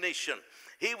recognition.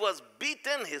 He was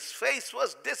beaten, his face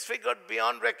was disfigured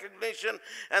beyond recognition.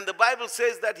 And the Bible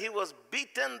says that he was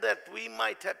beaten that we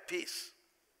might have peace.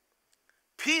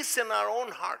 Peace in our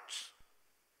own hearts.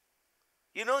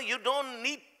 You know, you don't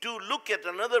need to look at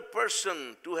another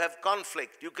person to have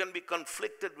conflict. You can be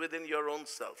conflicted within your own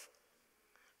self.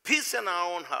 Peace in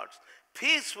our own hearts.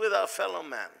 Peace with our fellow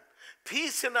man.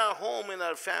 Peace in our home, in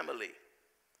our family.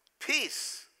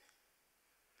 Peace.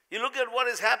 You look at what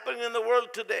is happening in the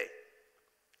world today.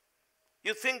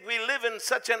 You think we live in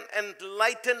such an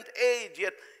enlightened age,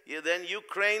 yet then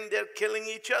Ukraine, they're killing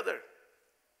each other.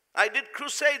 I did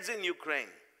crusades in Ukraine.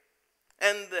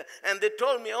 And they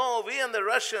told me, oh, we and the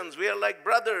Russians, we are like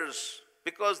brothers,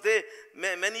 because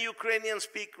many Ukrainians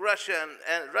speak Russian,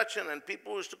 and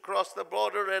people used to cross the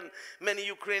border, and many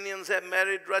Ukrainians have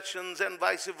married Russians and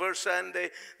vice versa, and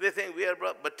they think we are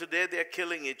brothers. But today they are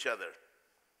killing each other.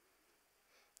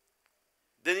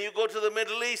 Then you go to the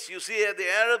Middle East, you see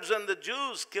the Arabs and the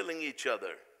Jews killing each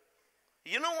other.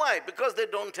 You know why? Because they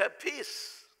don't have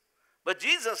peace. But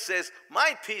Jesus says,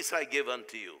 my peace I give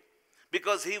unto you.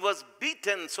 Because he was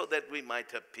beaten so that we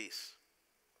might have peace.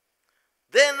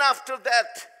 Then after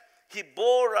that, he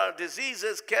bore our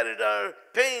diseases, carried our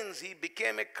pains. He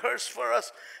became a curse for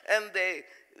us. And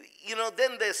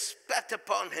then they spat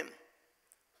upon him.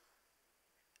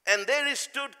 And there he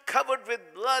stood covered with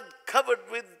blood, covered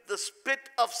with the spit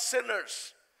of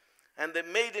sinners. And they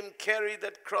made him carry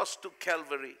that cross to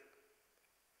Calvary.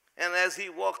 And as he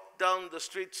walked down the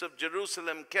streets of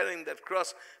Jerusalem carrying that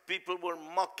cross, people were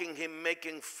mocking him,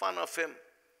 making fun of him,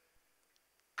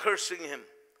 cursing him.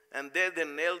 And there they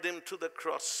nailed him to the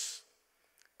cross.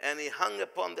 And he hung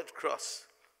upon that cross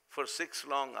for 6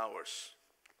 long hours,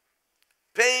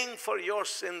 paying for your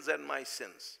sins and my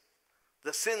sins.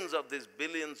 The sins of these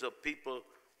billions of people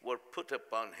were put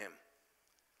upon him.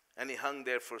 And he hung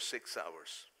there for 6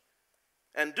 hours.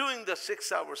 And during the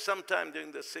 6 hours, sometime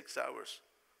during the 6 hours,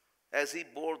 as he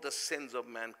bore the sins of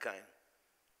mankind,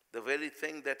 the very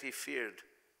thing that he feared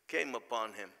came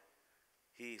upon him.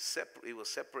 He was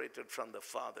separated from the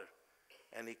Father,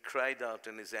 and he cried out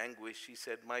in his anguish. He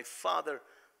said, my Father,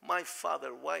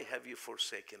 why have you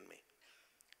forsaken me?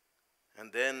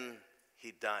 And then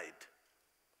he died.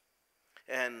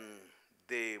 And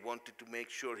they wanted to make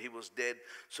sure he was dead,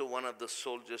 so one of the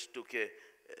soldiers took a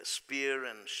spear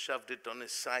and shoved it on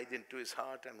his side into his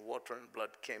heart, and water and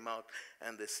blood came out,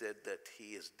 and they said that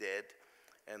he is dead.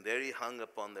 And there he hung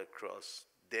upon the cross,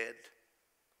 dead,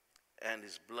 and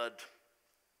his blood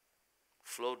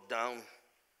flowed down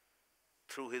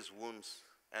through his wounds,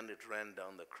 and it ran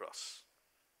down the cross.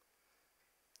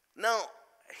 Now,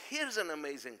 here's an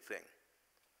amazing thing.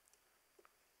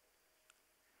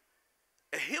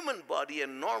 A human body, a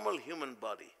normal human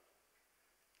body,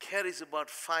 carries about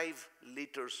 5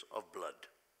 liters of blood.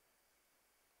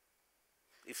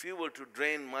 If you were to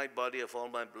drain my body of all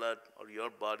my blood, or your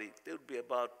body, there would be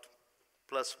about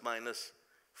plus minus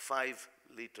 5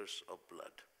 liters of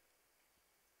blood.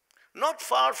 Not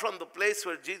far from the place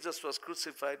where Jesus was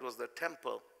crucified was the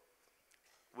temple,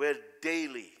 where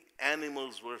daily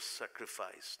animals were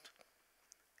sacrificed.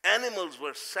 Animals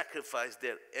were sacrificed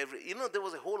there there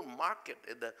was a whole market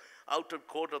in the outer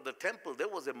court of the temple. There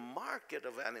was a market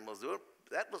of animals.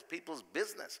 That was people's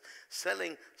business,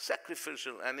 selling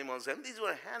sacrificial animals. And these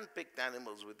were hand-picked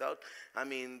animals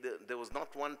there was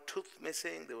not one tooth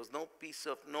missing. There was no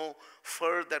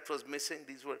fur that was missing.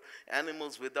 These were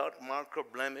animals without mark or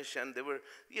blemish. And there were,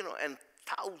 and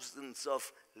thousands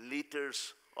of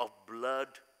liters of blood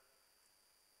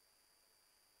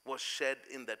was shed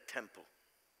in that temple.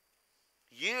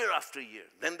 Year after year.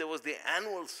 Then there was the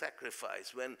annual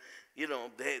sacrifice when,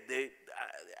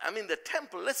 the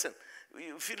temple, listen,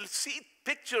 if you see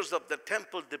pictures of the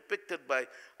temple depicted by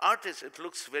artists, it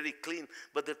looks very clean,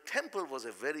 but the temple was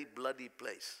a very bloody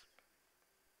place.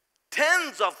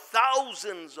 Tens of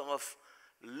thousands of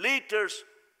liters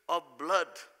of blood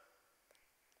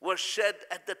were shed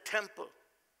at the temple.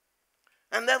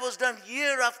 And that was done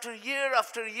year after year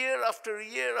after year after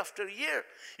year after year.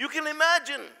 You can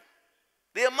imagine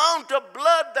the amount of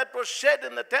blood that was shed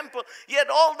in the temple, yet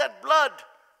all that blood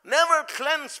never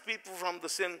cleansed people from the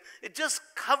sin. It just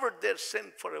covered their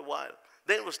sin for a while.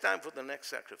 Then it was time for the next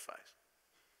sacrifice.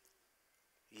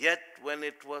 Yet when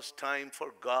it was time for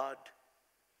God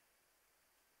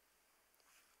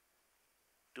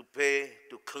to pay,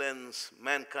 to cleanse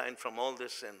mankind from all their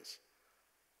sins,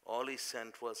 all he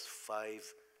sent was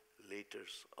 5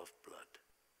 liters of blood.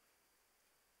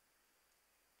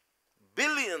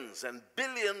 Billions and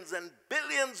billions and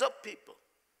billions of people.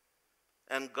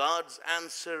 And God's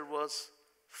answer was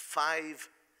 5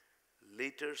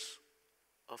 liters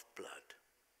of blood.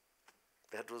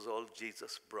 That was all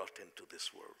Jesus brought into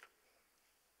this world.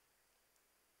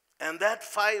 And that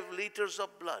 5 liters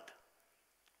of blood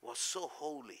was so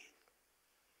holy,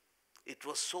 it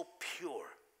was so pure,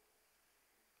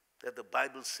 that the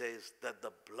Bible says that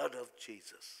the blood of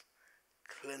Jesus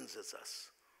cleanses us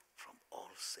from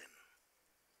all sin.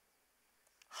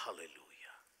 Hallelujah.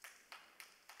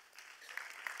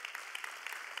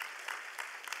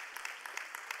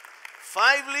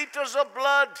 Five liters of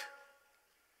blood.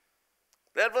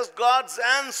 That was God's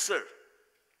answer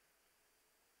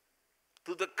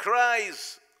to the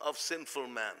cries of sinful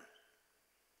man.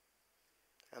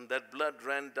 And that blood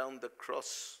ran down the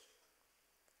cross,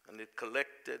 and it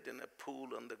collected in a pool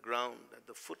on the ground at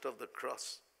the foot of the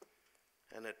cross.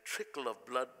 And a trickle of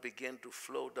blood began to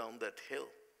flow down that hill.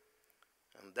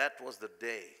 And that was the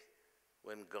day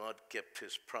when God kept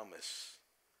his promise.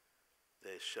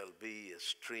 There shall be a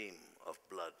stream of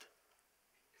blood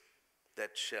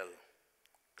that shall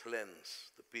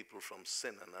cleanse the people from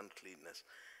sin and uncleanness.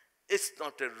 It's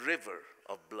not a river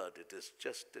of blood, it is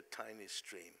just a tiny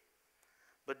stream.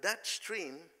 But that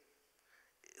stream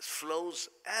flows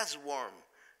as warm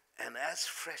and as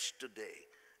fresh today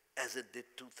as it did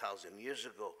 2,000 years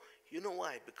ago. You know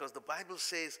why? Because the Bible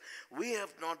says we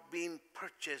have not been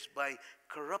purchased by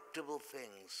corruptible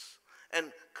things.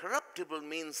 And corruptible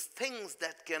means things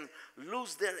that can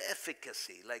lose their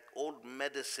efficacy, like old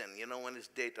medicine, when its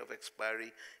date of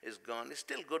expiry is gone. It's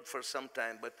still good for some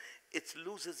time, but it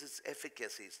loses its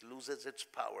efficacy, it loses its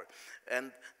power.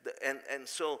 And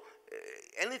so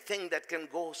anything that can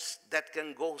go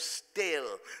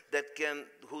stale,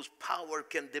 whose power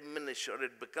can diminish, or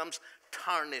it becomes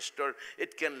tarnished, or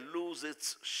it can lose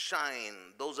its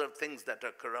shine. Those are things that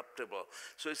are corruptible.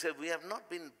 So he said, we have not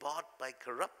been bought by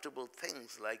corruptible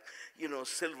things like,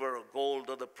 silver or gold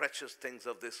or the precious things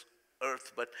of this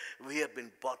earth, but we have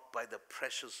been bought by the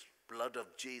precious blood of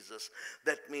Jesus.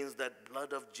 That means that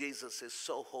blood of Jesus is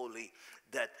so holy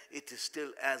that it is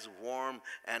still as warm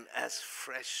and as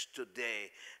fresh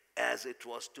today as it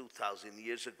was 2,000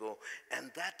 years ago.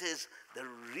 And that is the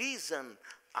reason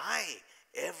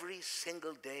every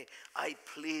single day, I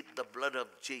plead the blood of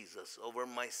Jesus over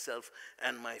myself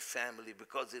and my family,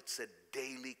 because it's a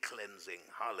daily cleansing.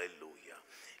 Hallelujah.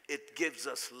 It gives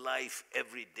us life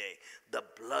every day. The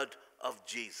blood of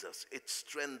Jesus. It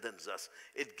strengthens us.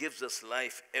 It gives us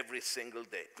life every single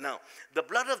day. Now, the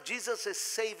blood of Jesus is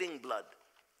saving blood.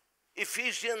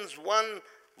 Ephesians 1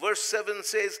 verse 7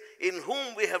 says, in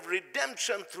whom we have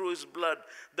redemption through his blood,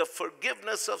 the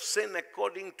forgiveness of sin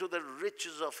according to the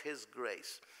riches of his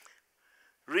grace.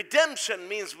 Redemption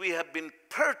means we have been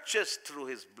purchased through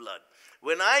his blood.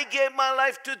 When I gave my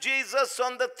life to Jesus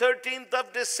on the 13th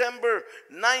of December,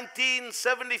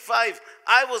 1975,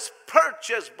 I was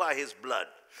purchased by his blood.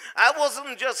 I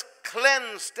wasn't just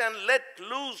cleansed and let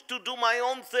loose to do my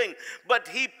own thing, but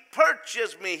he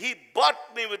purchased me. He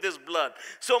bought me with his blood.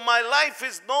 So my life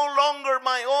is no longer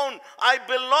my own. I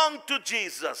belong to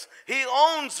Jesus. He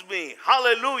owns me.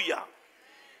 Hallelujah.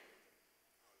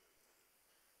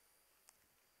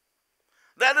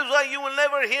 That is why you will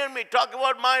never hear me talk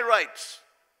about my rights.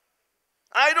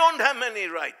 I don't have many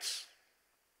rights.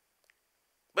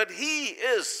 But he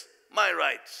is my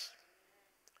rights.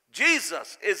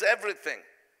 Jesus is everything.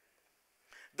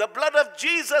 The blood of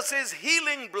Jesus is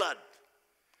healing blood.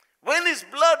 When his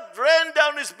blood ran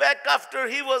down his back after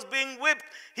he was being whipped,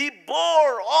 he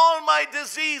bore all my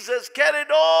diseases, carried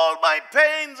all my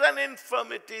pains and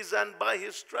infirmities, and by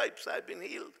his stripes I've been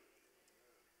healed.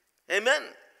 Amen.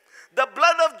 The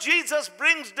blood of Jesus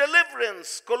brings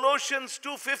deliverance. Colossians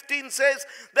 2:15 says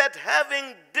that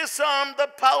having disarmed the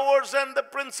powers and the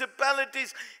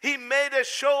principalities, he made a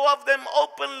show of them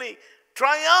openly,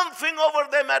 triumphing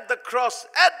over them at the cross.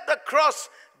 At the cross,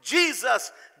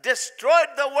 Jesus destroyed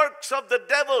the works of the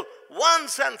devil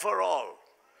once and for all.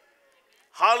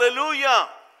 Hallelujah.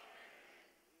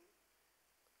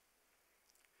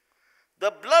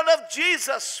 The blood of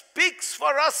Jesus speaks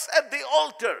for us at the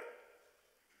altar.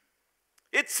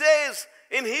 It says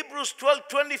in Hebrews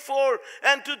 12:24,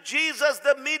 and to Jesus,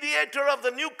 the mediator of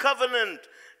the new covenant,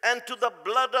 and to the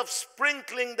blood of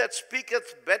sprinkling that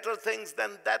speaketh better things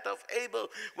than that of Abel.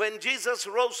 When Jesus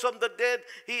rose from the dead,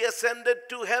 he ascended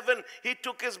to heaven. He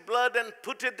took his blood and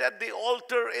put it at the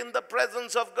altar in the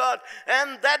presence of God.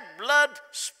 And that blood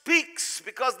speaks,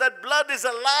 because that blood is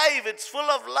alive. It's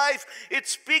full of life. It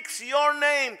speaks your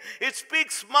name. It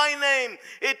speaks my name.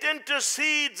 It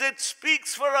intercedes. It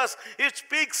speaks for us. It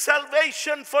speaks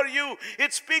salvation for you.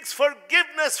 It speaks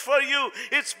forgiveness for you.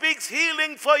 It speaks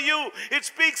healing for you. It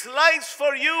speaks life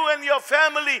for you and your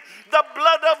family. The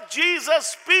blood of Jesus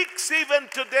speaks even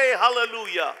today.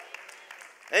 Hallelujah.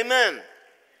 Amen.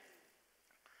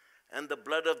 And the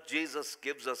blood of Jesus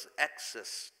gives us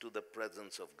access to the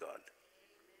presence of God.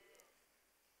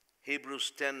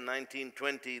 Hebrews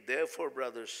 10:19-20. Therefore,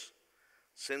 brothers,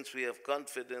 since we have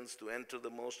confidence to enter the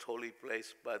most holy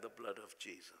place by the blood of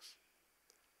Jesus,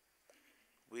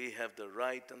 we have the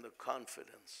right and the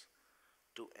confidence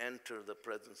to enter the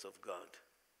presence of God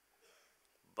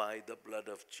by the blood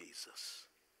of Jesus.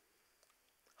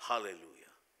 Hallelujah.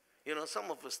 You know,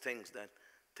 some of us think that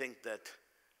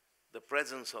the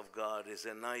presence of God is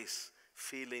a nice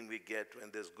feeling we get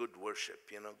when there's good worship,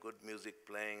 you know, good music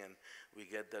playing, and we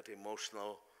get that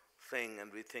emotional thing,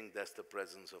 and we think that's the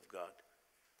presence of God.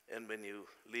 And when you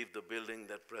leave the building,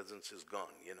 that presence is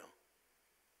gone, you know.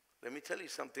 Let me tell you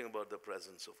something about the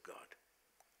presence of God.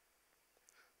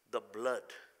 The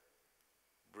blood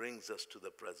brings us to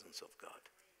the presence of God.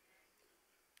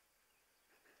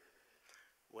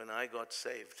 When I got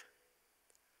saved,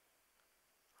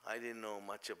 I didn't know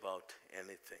much about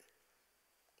anything.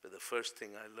 But the first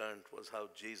thing I learned was how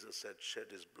Jesus had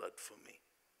shed his blood for me.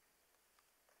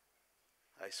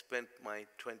 I spent my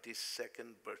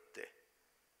 22nd birthday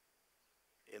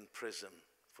in prison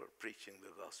for preaching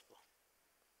the gospel,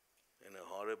 in a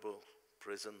horrible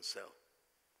prison cell.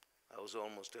 I was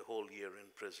almost a whole year in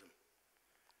prison.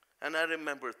 And I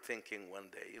remember thinking one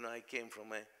day, you know, I came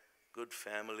from a good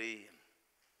family, and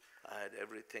I had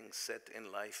everything set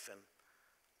in life, and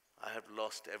I had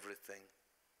lost everything.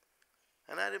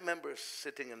 And I remember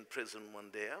sitting in prison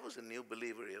one day. I was a new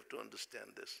believer, you have to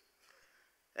understand this.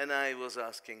 And I was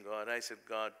asking God, I said,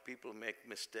 God, people make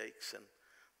mistakes, and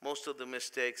most of the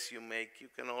mistakes you make, you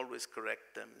can always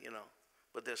correct them, you know.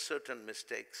 But there's certain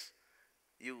mistakes,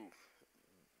 you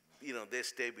know, they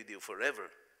stay with you forever.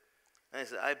 And I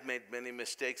said, I've made many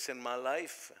mistakes in my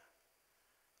life,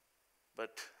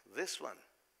 but this one,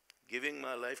 giving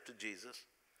my life to Jesus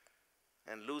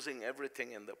and losing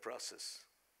everything in the process.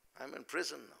 I'm in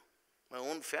prison now. My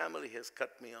own family has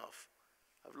cut me off.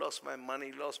 I've lost my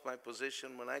money, lost my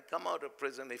position. When I come out of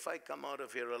prison, if I come out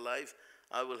of here alive,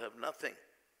 I will have nothing.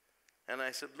 And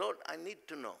I said, Lord, I need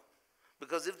to know.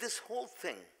 Because if this whole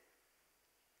thing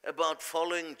about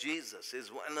following Jesus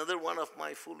is another one of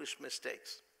my foolish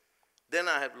mistakes, then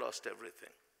I have lost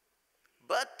everything.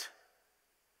 But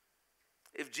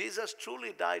if Jesus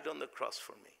truly died on the cross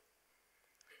for me,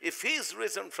 if he is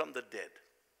risen from the dead,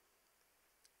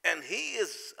 and he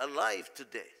is alive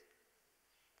today,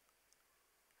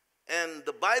 and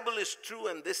the Bible is true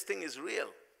and this thing is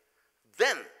real,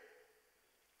 then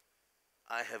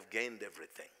I have gained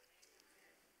everything.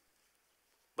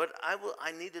 But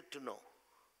I needed to know.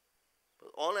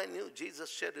 But all I knew, Jesus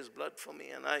shed his blood for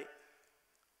me, and I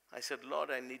said,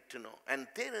 Lord, I need to know. And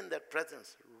there in that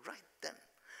presence, right then,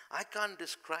 I can't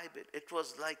describe it. It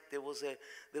was like there was a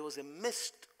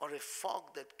mist or a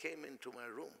fog that came into my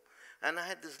room. And I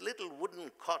had this little wooden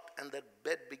cot, and that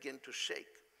bed began to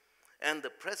shake. And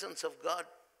the presence of God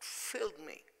filled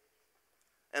me.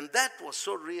 And that was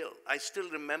so real. I still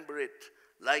remember it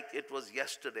like it was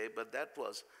yesterday, but that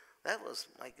was,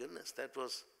 my goodness, that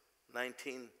was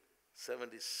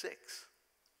 1976,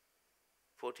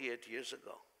 48 years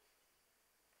ago.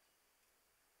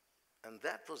 And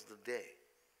that was the day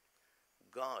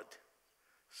God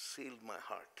sealed my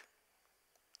heart.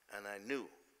 And I knew.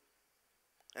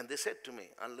 And they said to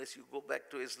me, unless you go back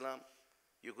to Islam,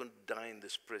 you're going to die in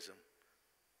this prison.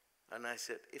 And I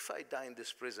said, if I die in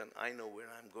this prison, I know where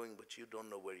I'm going, but you don't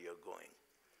know where you're going.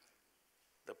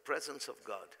 The presence of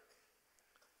God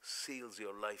seals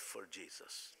your life for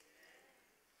Jesus.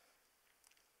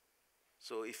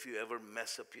 So if you ever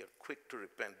mess up, you're quick to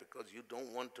repent because you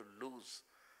don't want to lose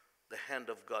the hand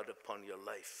of God upon your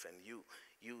life, and you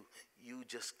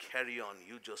just carry on,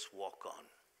 you just walk on.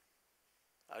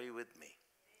 Are you with me?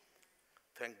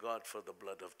 Thank God for the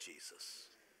blood of Jesus.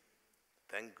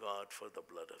 Thank God for the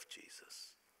blood of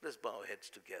Jesus. Let's bow our heads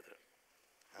together.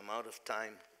 I'm out of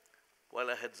time. While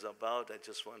our heads are bowed, I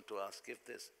just want to ask if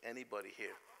there's anybody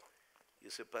here. You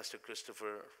say, Pastor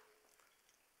Christopher,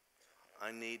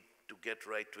 I need to get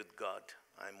right with God.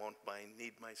 I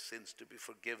need my sins to be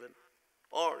forgiven.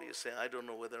 Or you say, I don't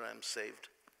know whether I'm saved,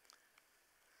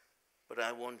 but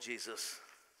I want Jesus.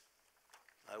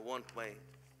 I want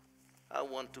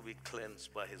to be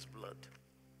cleansed by his blood.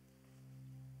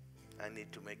 I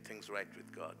need to make things right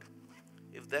with God.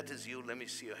 If that is you, let me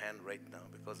see your hand right now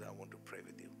because I want to pray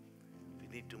with you. If you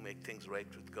need to make things right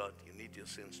with God, you need your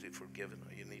sins to be forgiven,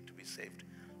 or you need to be saved,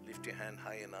 lift your hand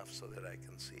high enough so that I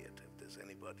can see it. If there's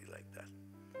anybody like that.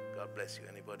 God bless you.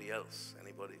 Anybody else?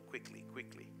 Anybody? Quickly.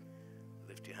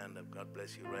 Lift your hand up. God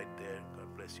bless you right there.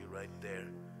 God bless you right there.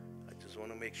 I just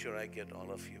want to make sure I get all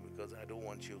of you because I don't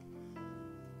want you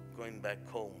going back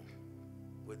home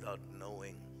without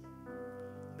knowing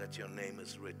that your name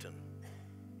is written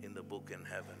in the book in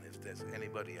heaven. If there's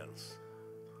anybody else.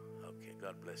 Okay,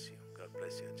 God bless you. God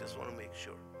bless you. I just want to make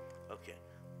sure. Okay,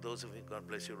 those of you, God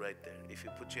bless you right there. If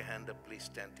you put your hand up, please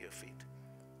stand to your feet.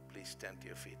 Please stand to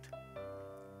your feet.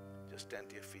 Just stand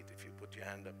to your feet. If you put your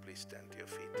hand up, please stand to your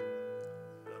feet.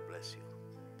 God bless you.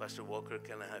 Pastor Walker,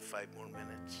 can I have 5 more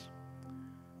minutes?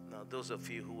 Now, those of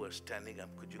you who are standing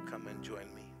up, could you come and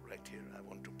join me right here? I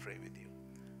want to pray with you.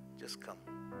 Just come,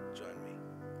 join me.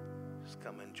 Just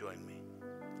come and join me.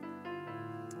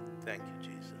 Thank you,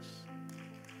 Jesus.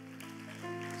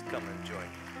 Just come and join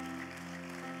me.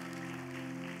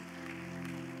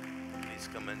 Please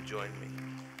come and join me.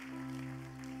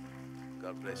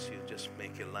 God bless you. Just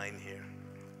make a line here.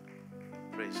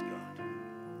 Praise God.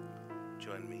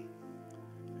 Join me.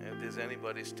 If there's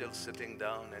anybody still sitting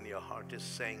down and your heart is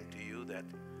saying to you that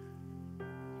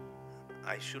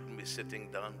I shouldn't be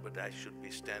sitting down, but I should be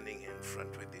standing in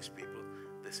front with these people,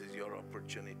 this is your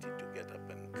opportunity to get up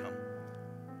and come.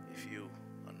 If you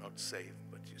are not saved,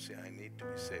 but you say, I need to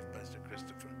be saved, Pastor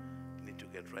Christopher, I need to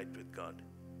get right with God,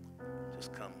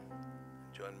 just come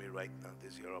and join me right now.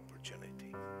 This is your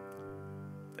opportunity.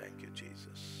 Thank you,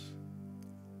 Jesus.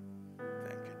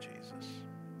 Thank you, Jesus.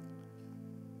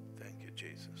 Thank you,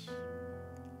 Jesus.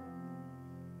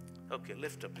 Okay,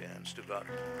 lift up your hands to God.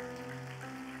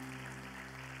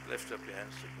 Lift up your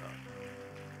hands to God.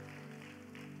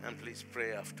 And please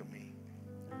pray after me.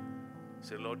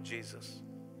 Say, Lord Jesus,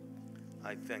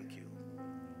 I thank you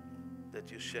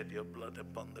that you shed your blood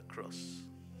upon the cross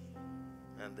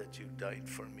and that you died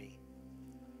for me,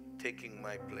 taking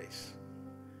my place,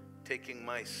 taking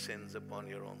my sins upon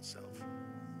your own self.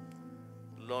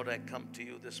 Lord, I come to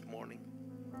you this morning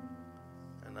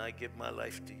and I give my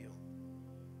life to you.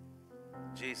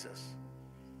 Jesus,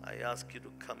 I ask you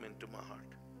to come into my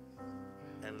heart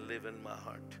and live in my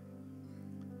heart.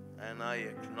 And I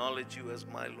acknowledge you as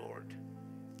my Lord.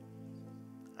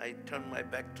 I turn my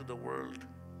back to the world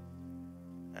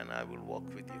and I will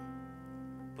walk with you.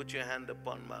 Put your hand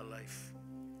upon my life.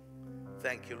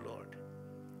 Thank you, Lord.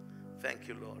 Thank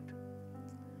you, Lord.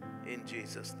 In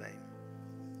Jesus' name,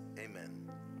 amen.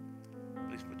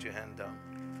 Please put your hand down.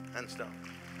 Hands down.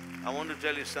 I want to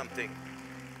tell you something.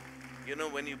 You know,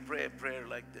 when you pray a prayer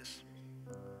like this,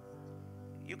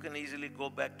 you can easily go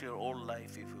back to your old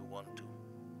life if you want to.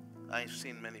 I've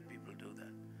seen many people do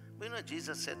that. But you know,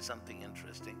 Jesus said something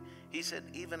interesting. He said,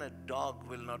 even a dog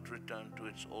will not return to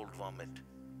its old vomit.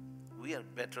 We are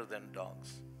better than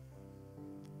dogs.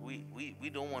 We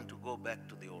don't want to go back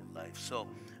to the old life. So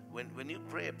when you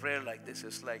pray a prayer like this,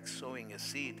 it's like sowing a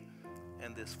seed.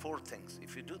 And there's 4 things.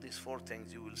 If you do these 4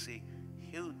 things, you will see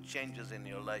huge changes in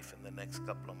your life in the next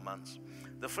couple of months.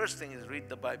 The first thing is read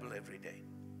the Bible every day.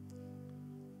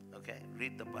 Okay,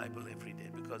 read the Bible every day,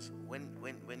 because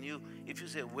if you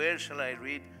say, where shall I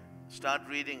read? Start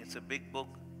reading. It's a big book.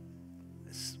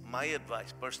 It's my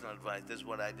advice, personal advice. This is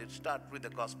what I did. Start with the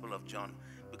Gospel of John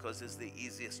because it's the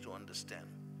easiest to understand.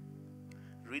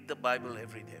 Read the Bible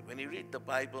every day. When you read the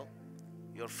Bible,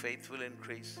 your faith will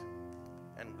increase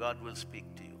and God will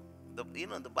speak to you.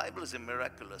 The Bible is a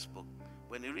miraculous book.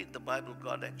 When you read the Bible,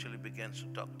 God actually begins to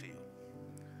talk to you.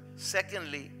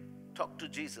 Secondly, talk to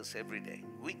Jesus every day.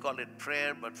 We call it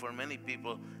prayer, but for many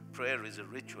people, prayer is a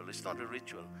ritual. It's not a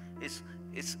ritual. It's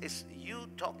you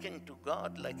talking to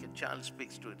God like a child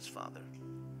speaks to its father.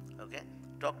 Okay?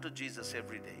 Talk to Jesus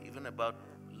every day, even about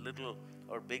little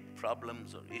or big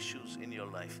problems or issues in your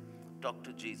life. Talk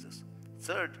to Jesus.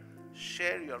 Third,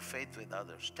 Share your faith with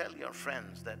others. Tell your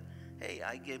friends that, hey,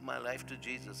 I gave my life to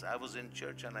Jesus. I was in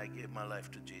church and I gave my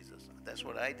life to Jesus. That's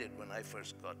what I did when I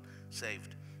first got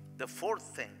saved. The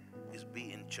fourth thing is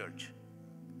be in church.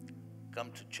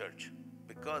 Come to church.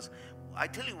 Because I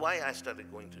tell you why I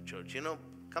started going to church. You know,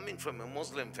 coming from a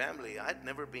Muslim family, I'd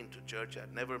never been to church.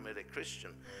 I'd never met a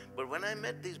Christian. But when I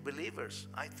met these believers,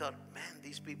 I thought, man,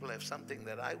 these people have something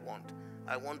that I want.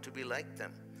 I want to be like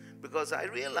them. Because I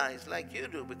realized, like you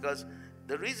do, because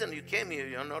the reason you came here,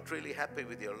 you're not really happy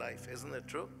with your life. Isn't that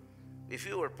true? If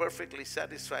you were perfectly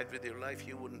satisfied with your life,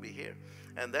 you wouldn't be here.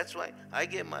 And that's why I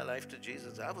gave my life to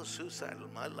Jesus. I was suicidal.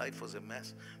 My life was a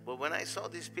mess. But when I saw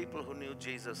these people who knew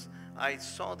Jesus, I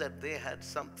saw that they had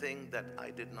something that I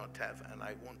did not have, and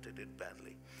I wanted it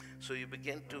badly. So you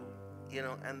begin to, you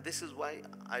know, and this is why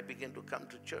I began to come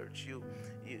to church. You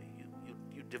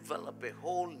develop a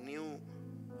whole new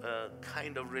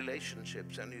kind of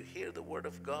relationships, and you hear the word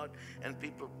of God, and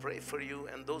people pray for you,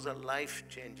 and those are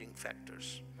life-changing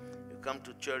factors. You come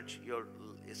to church,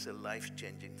 it's a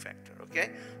life-changing factor,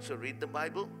 okay? So read the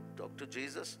Bible, talk to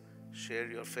Jesus, share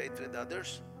your faith with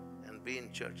others, and be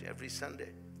in church every Sunday.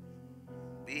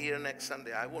 Be here next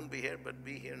Sunday. I won't be here, but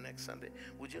be here next Sunday.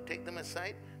 Would you take them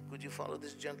aside? Could you follow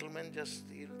this gentleman? He'll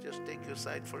just take you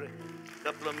aside for a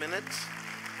couple of minutes.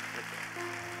 Okay.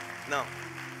 Now,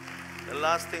 the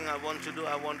last thing I want to do,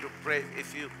 I want to pray.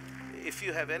 If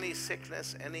you have any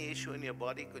sickness, any issue in your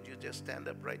body, could you just stand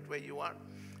up right where you are?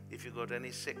 If you got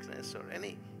any sickness or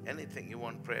anything you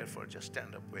want prayer for, just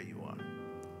stand up where you are.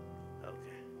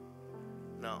 Okay.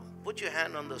 Now, put your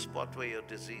hand on the spot where your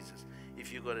disease is.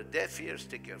 If you got a deaf ear,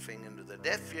 stick your finger into the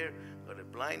deaf ear. Got a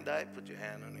blind eye, put your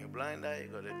hand on your blind eye.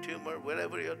 You got a tumor,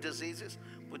 wherever your disease is,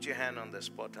 put your hand on the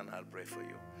spot and I'll pray for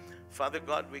you. Father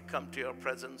God, we come to your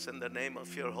presence in the name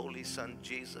of your holy Son,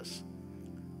 Jesus,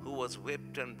 who was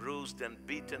whipped and bruised and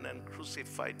beaten and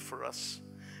crucified for us,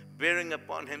 bearing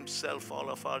upon himself all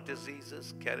of our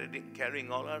diseases,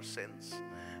 carrying all our sins,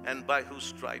 and by whose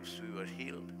stripes we were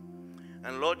healed.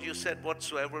 And Lord, you said,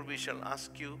 whatsoever we shall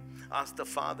ask you, ask the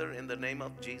Father in the name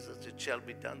of Jesus, it shall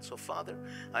be done. So Father,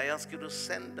 I ask you to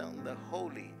send down the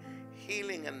holy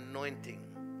healing anointing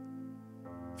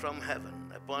from heaven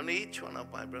upon each one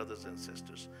of my brothers and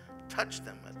sisters. Touch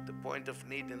them at the point of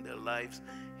need in their lives.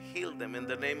 Heal them in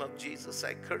the name of Jesus.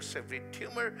 I curse every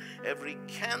tumor, every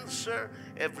cancer,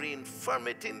 every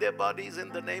infirmity in their bodies in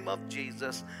the name of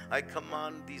Jesus. I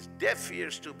command these deaf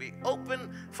ears to be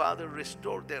open. Father,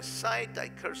 restore their sight. I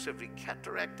curse every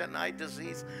cataract and eye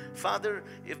disease. Father,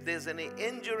 if there's any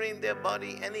injury in their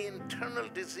body, any internal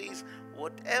disease,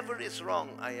 whatever is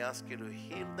wrong, I ask you to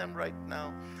heal them right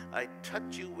now. I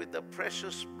touch you with the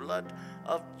precious blood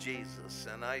of Jesus,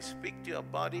 and I speak to your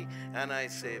body and I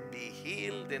say, be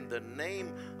healed in the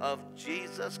name of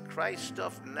Jesus Christ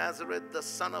of Nazareth, the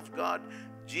Son of God.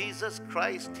 Jesus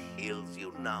Christ heals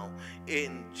you now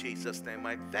in Jesus' name.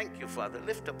 I thank you, Father.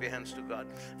 Lift up your hands to God.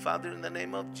 Father, in the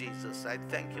name of Jesus, I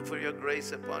thank you for your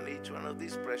grace upon each one of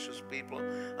these precious people,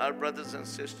 our brothers and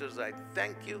sisters. I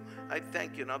thank you. I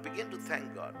thank you. Now begin to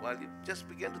thank God. While you just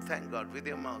begin to thank God with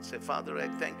your mouth, say, Father, I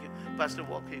thank you. Pastor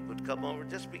Walker, you could come over.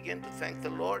 Just begin to thank the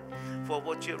Lord for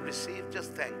what you've received.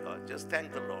 Just thank God. Just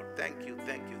thank the Lord. Thank you,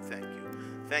 thank you, thank you.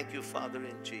 Thank you, Father,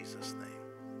 in Jesus' name.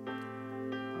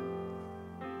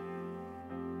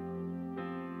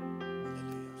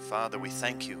 Father, we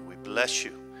thank you. We bless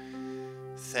you.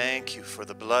 Thank you for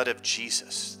the blood of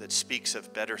Jesus that speaks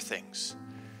of better things,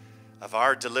 of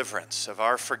our deliverance, of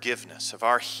our forgiveness, of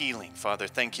our healing. Father,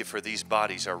 thank you for these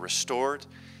bodies are restored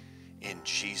in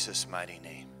Jesus' mighty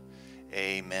name.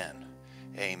 Amen.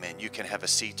 Amen. You can have a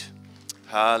seat.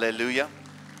 Hallelujah.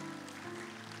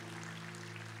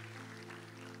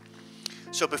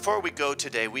 So before we go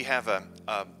today, we have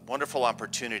a wonderful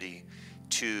opportunity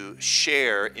to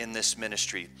share in this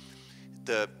ministry.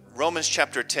 The Romans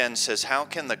chapter 10 says, how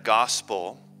can the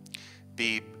gospel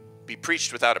be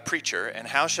preached without a preacher, and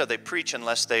how shall they preach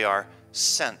unless they are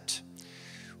sent?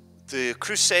 The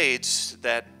crusades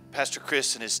that Pastor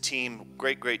Chris and his team,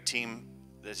 great team,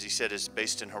 as he said, is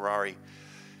based in Harare.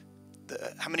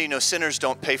 How many know sinners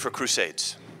don't pay for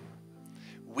crusades?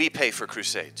 We pay for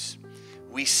crusades.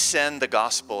 We send the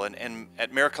gospel, and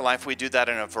at Miracle Life we do that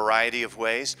in a variety of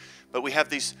ways, but we have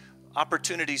these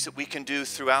opportunities that we can do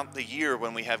throughout the year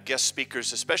when we have guest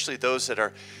speakers, especially those that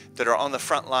are on the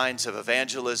front lines of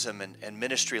evangelism and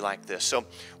ministry like this. So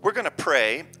we're going to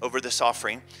pray over this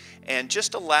offering and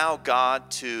just allow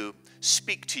God to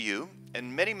speak to you,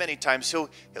 and many times he'll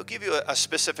give you a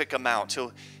specific amount.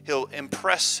 He'll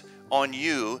impress on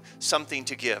you something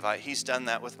to give. He's done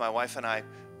that with my wife and I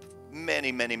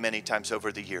many, many, many times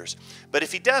over the years. But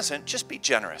if he doesn't, just be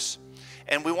generous.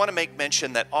 And we want to make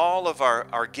mention that all of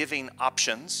our giving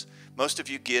options, most of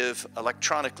you give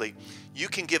electronically. You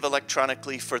can give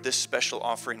electronically for this special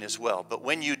offering as well. But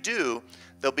when you do,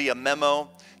 there'll be a memo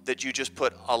that you just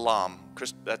put Alam.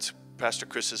 Chris, that's Pastor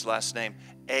Chris's last name,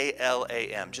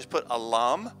 A-L-A-M. Just put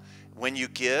Alam when you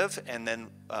give, and then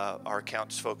our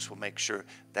accounts folks will make sure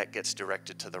that gets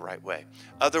directed to the right way.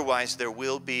 Otherwise, there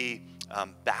will be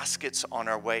baskets on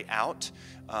our way out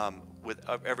with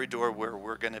every door where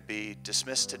we're going to be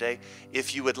dismissed today.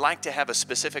 If you would like to have a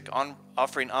specific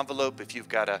offering envelope, if you've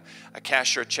got a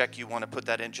cash or a check you want to put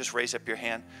that in, just raise up your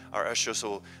hand. Our ushers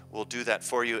will do that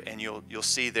for you, and you'll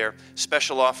see there,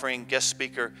 special offering, guest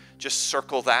speaker, just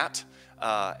circle that,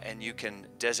 and you can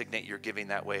designate your giving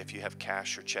that way if you have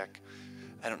cash or check.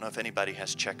 I don't know if anybody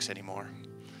has checks anymore.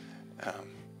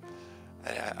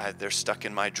 They're stuck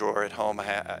in my drawer at home,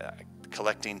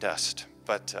 collecting dust.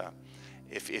 But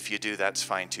if you do, that's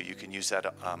fine too. You can use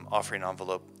that offering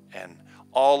envelope, and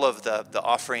all of the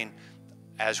offering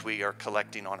as we are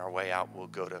collecting on our way out will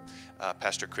go to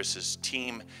Pastor Chris's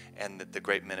team and the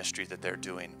great ministry that they're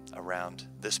doing around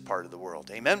this part of the world.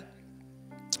 Amen?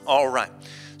 All right.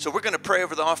 So we're going to pray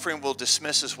over the offering. We'll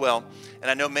dismiss as well. And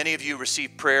I know many of you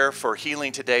received prayer for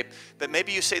healing today, but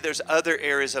maybe you say there's other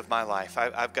areas of my life.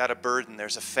 I've got a burden.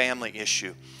 There's a family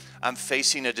issue. I'm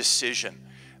facing a decision.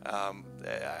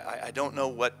 I don't know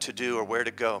what to do or where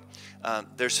to go.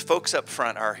 There's folks up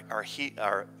front, our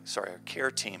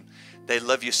care team. They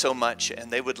love you so much, and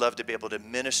they would love to be able to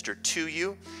minister to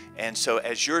you. And so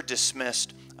as you're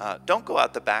dismissed, don't go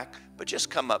out the back, but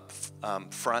just come up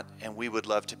front, and we would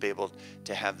love to be able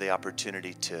to have the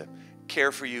opportunity to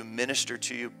care for you, minister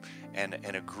to you, and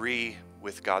agree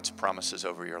with God's promises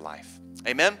over your life.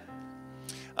 Amen?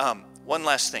 One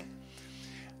last thing.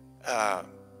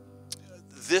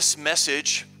 This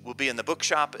message will be in the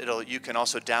bookshop. You can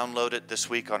also download it this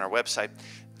week on our website.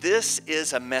 This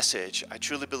is a message I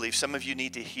truly believe some of you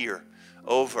need to hear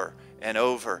over and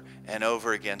over and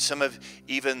over again. Some of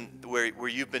even where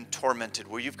you've been tormented,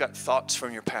 where you've got thoughts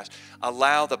from your past.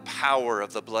 Allow the power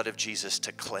of the blood of Jesus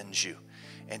to cleanse you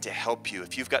and to help you.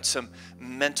 If you've got some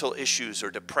mental issues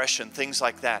or depression, things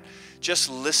like that,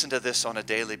 just listen to this on a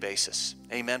daily basis.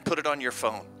 Amen. Put it on your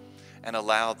phone and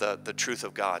allow the truth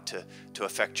of God to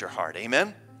affect your heart.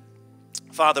 Amen?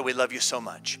 Father, we love you so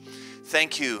much.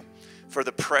 Thank you for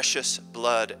the precious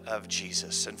blood of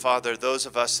Jesus. And Father, those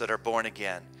of us that are born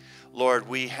again, Lord,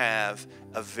 we have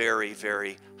a very,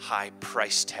 very high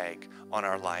price tag on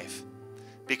our life.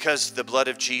 Because the blood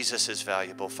of Jesus is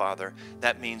valuable, Father,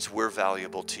 that means we're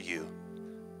valuable to you.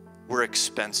 We're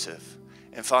expensive.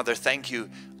 And Father, thank you,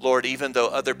 Lord, even though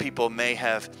other people may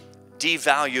have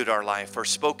devalued our life or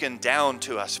spoken down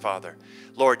to us, Father,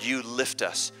 Lord, you lift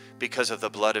us because of the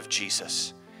blood of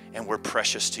Jesus. And we're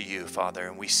precious to you, Father,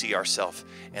 and we see ourselves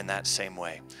in that same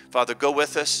way. Father, go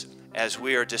with us as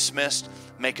we are dismissed.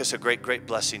 Make us a great, great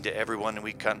blessing to everyone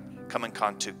we come in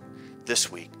contact this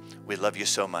week. We love you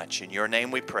so much. In your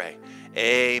name we pray.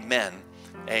 Amen.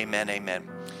 Amen. Amen.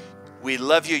 We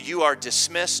love you. You are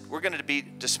dismissed. We're going to be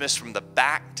dismissed from the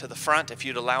back to the front if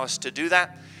you'd allow us to do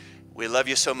that. We love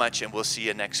you so much, and we'll see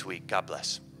you next week. God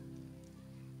bless.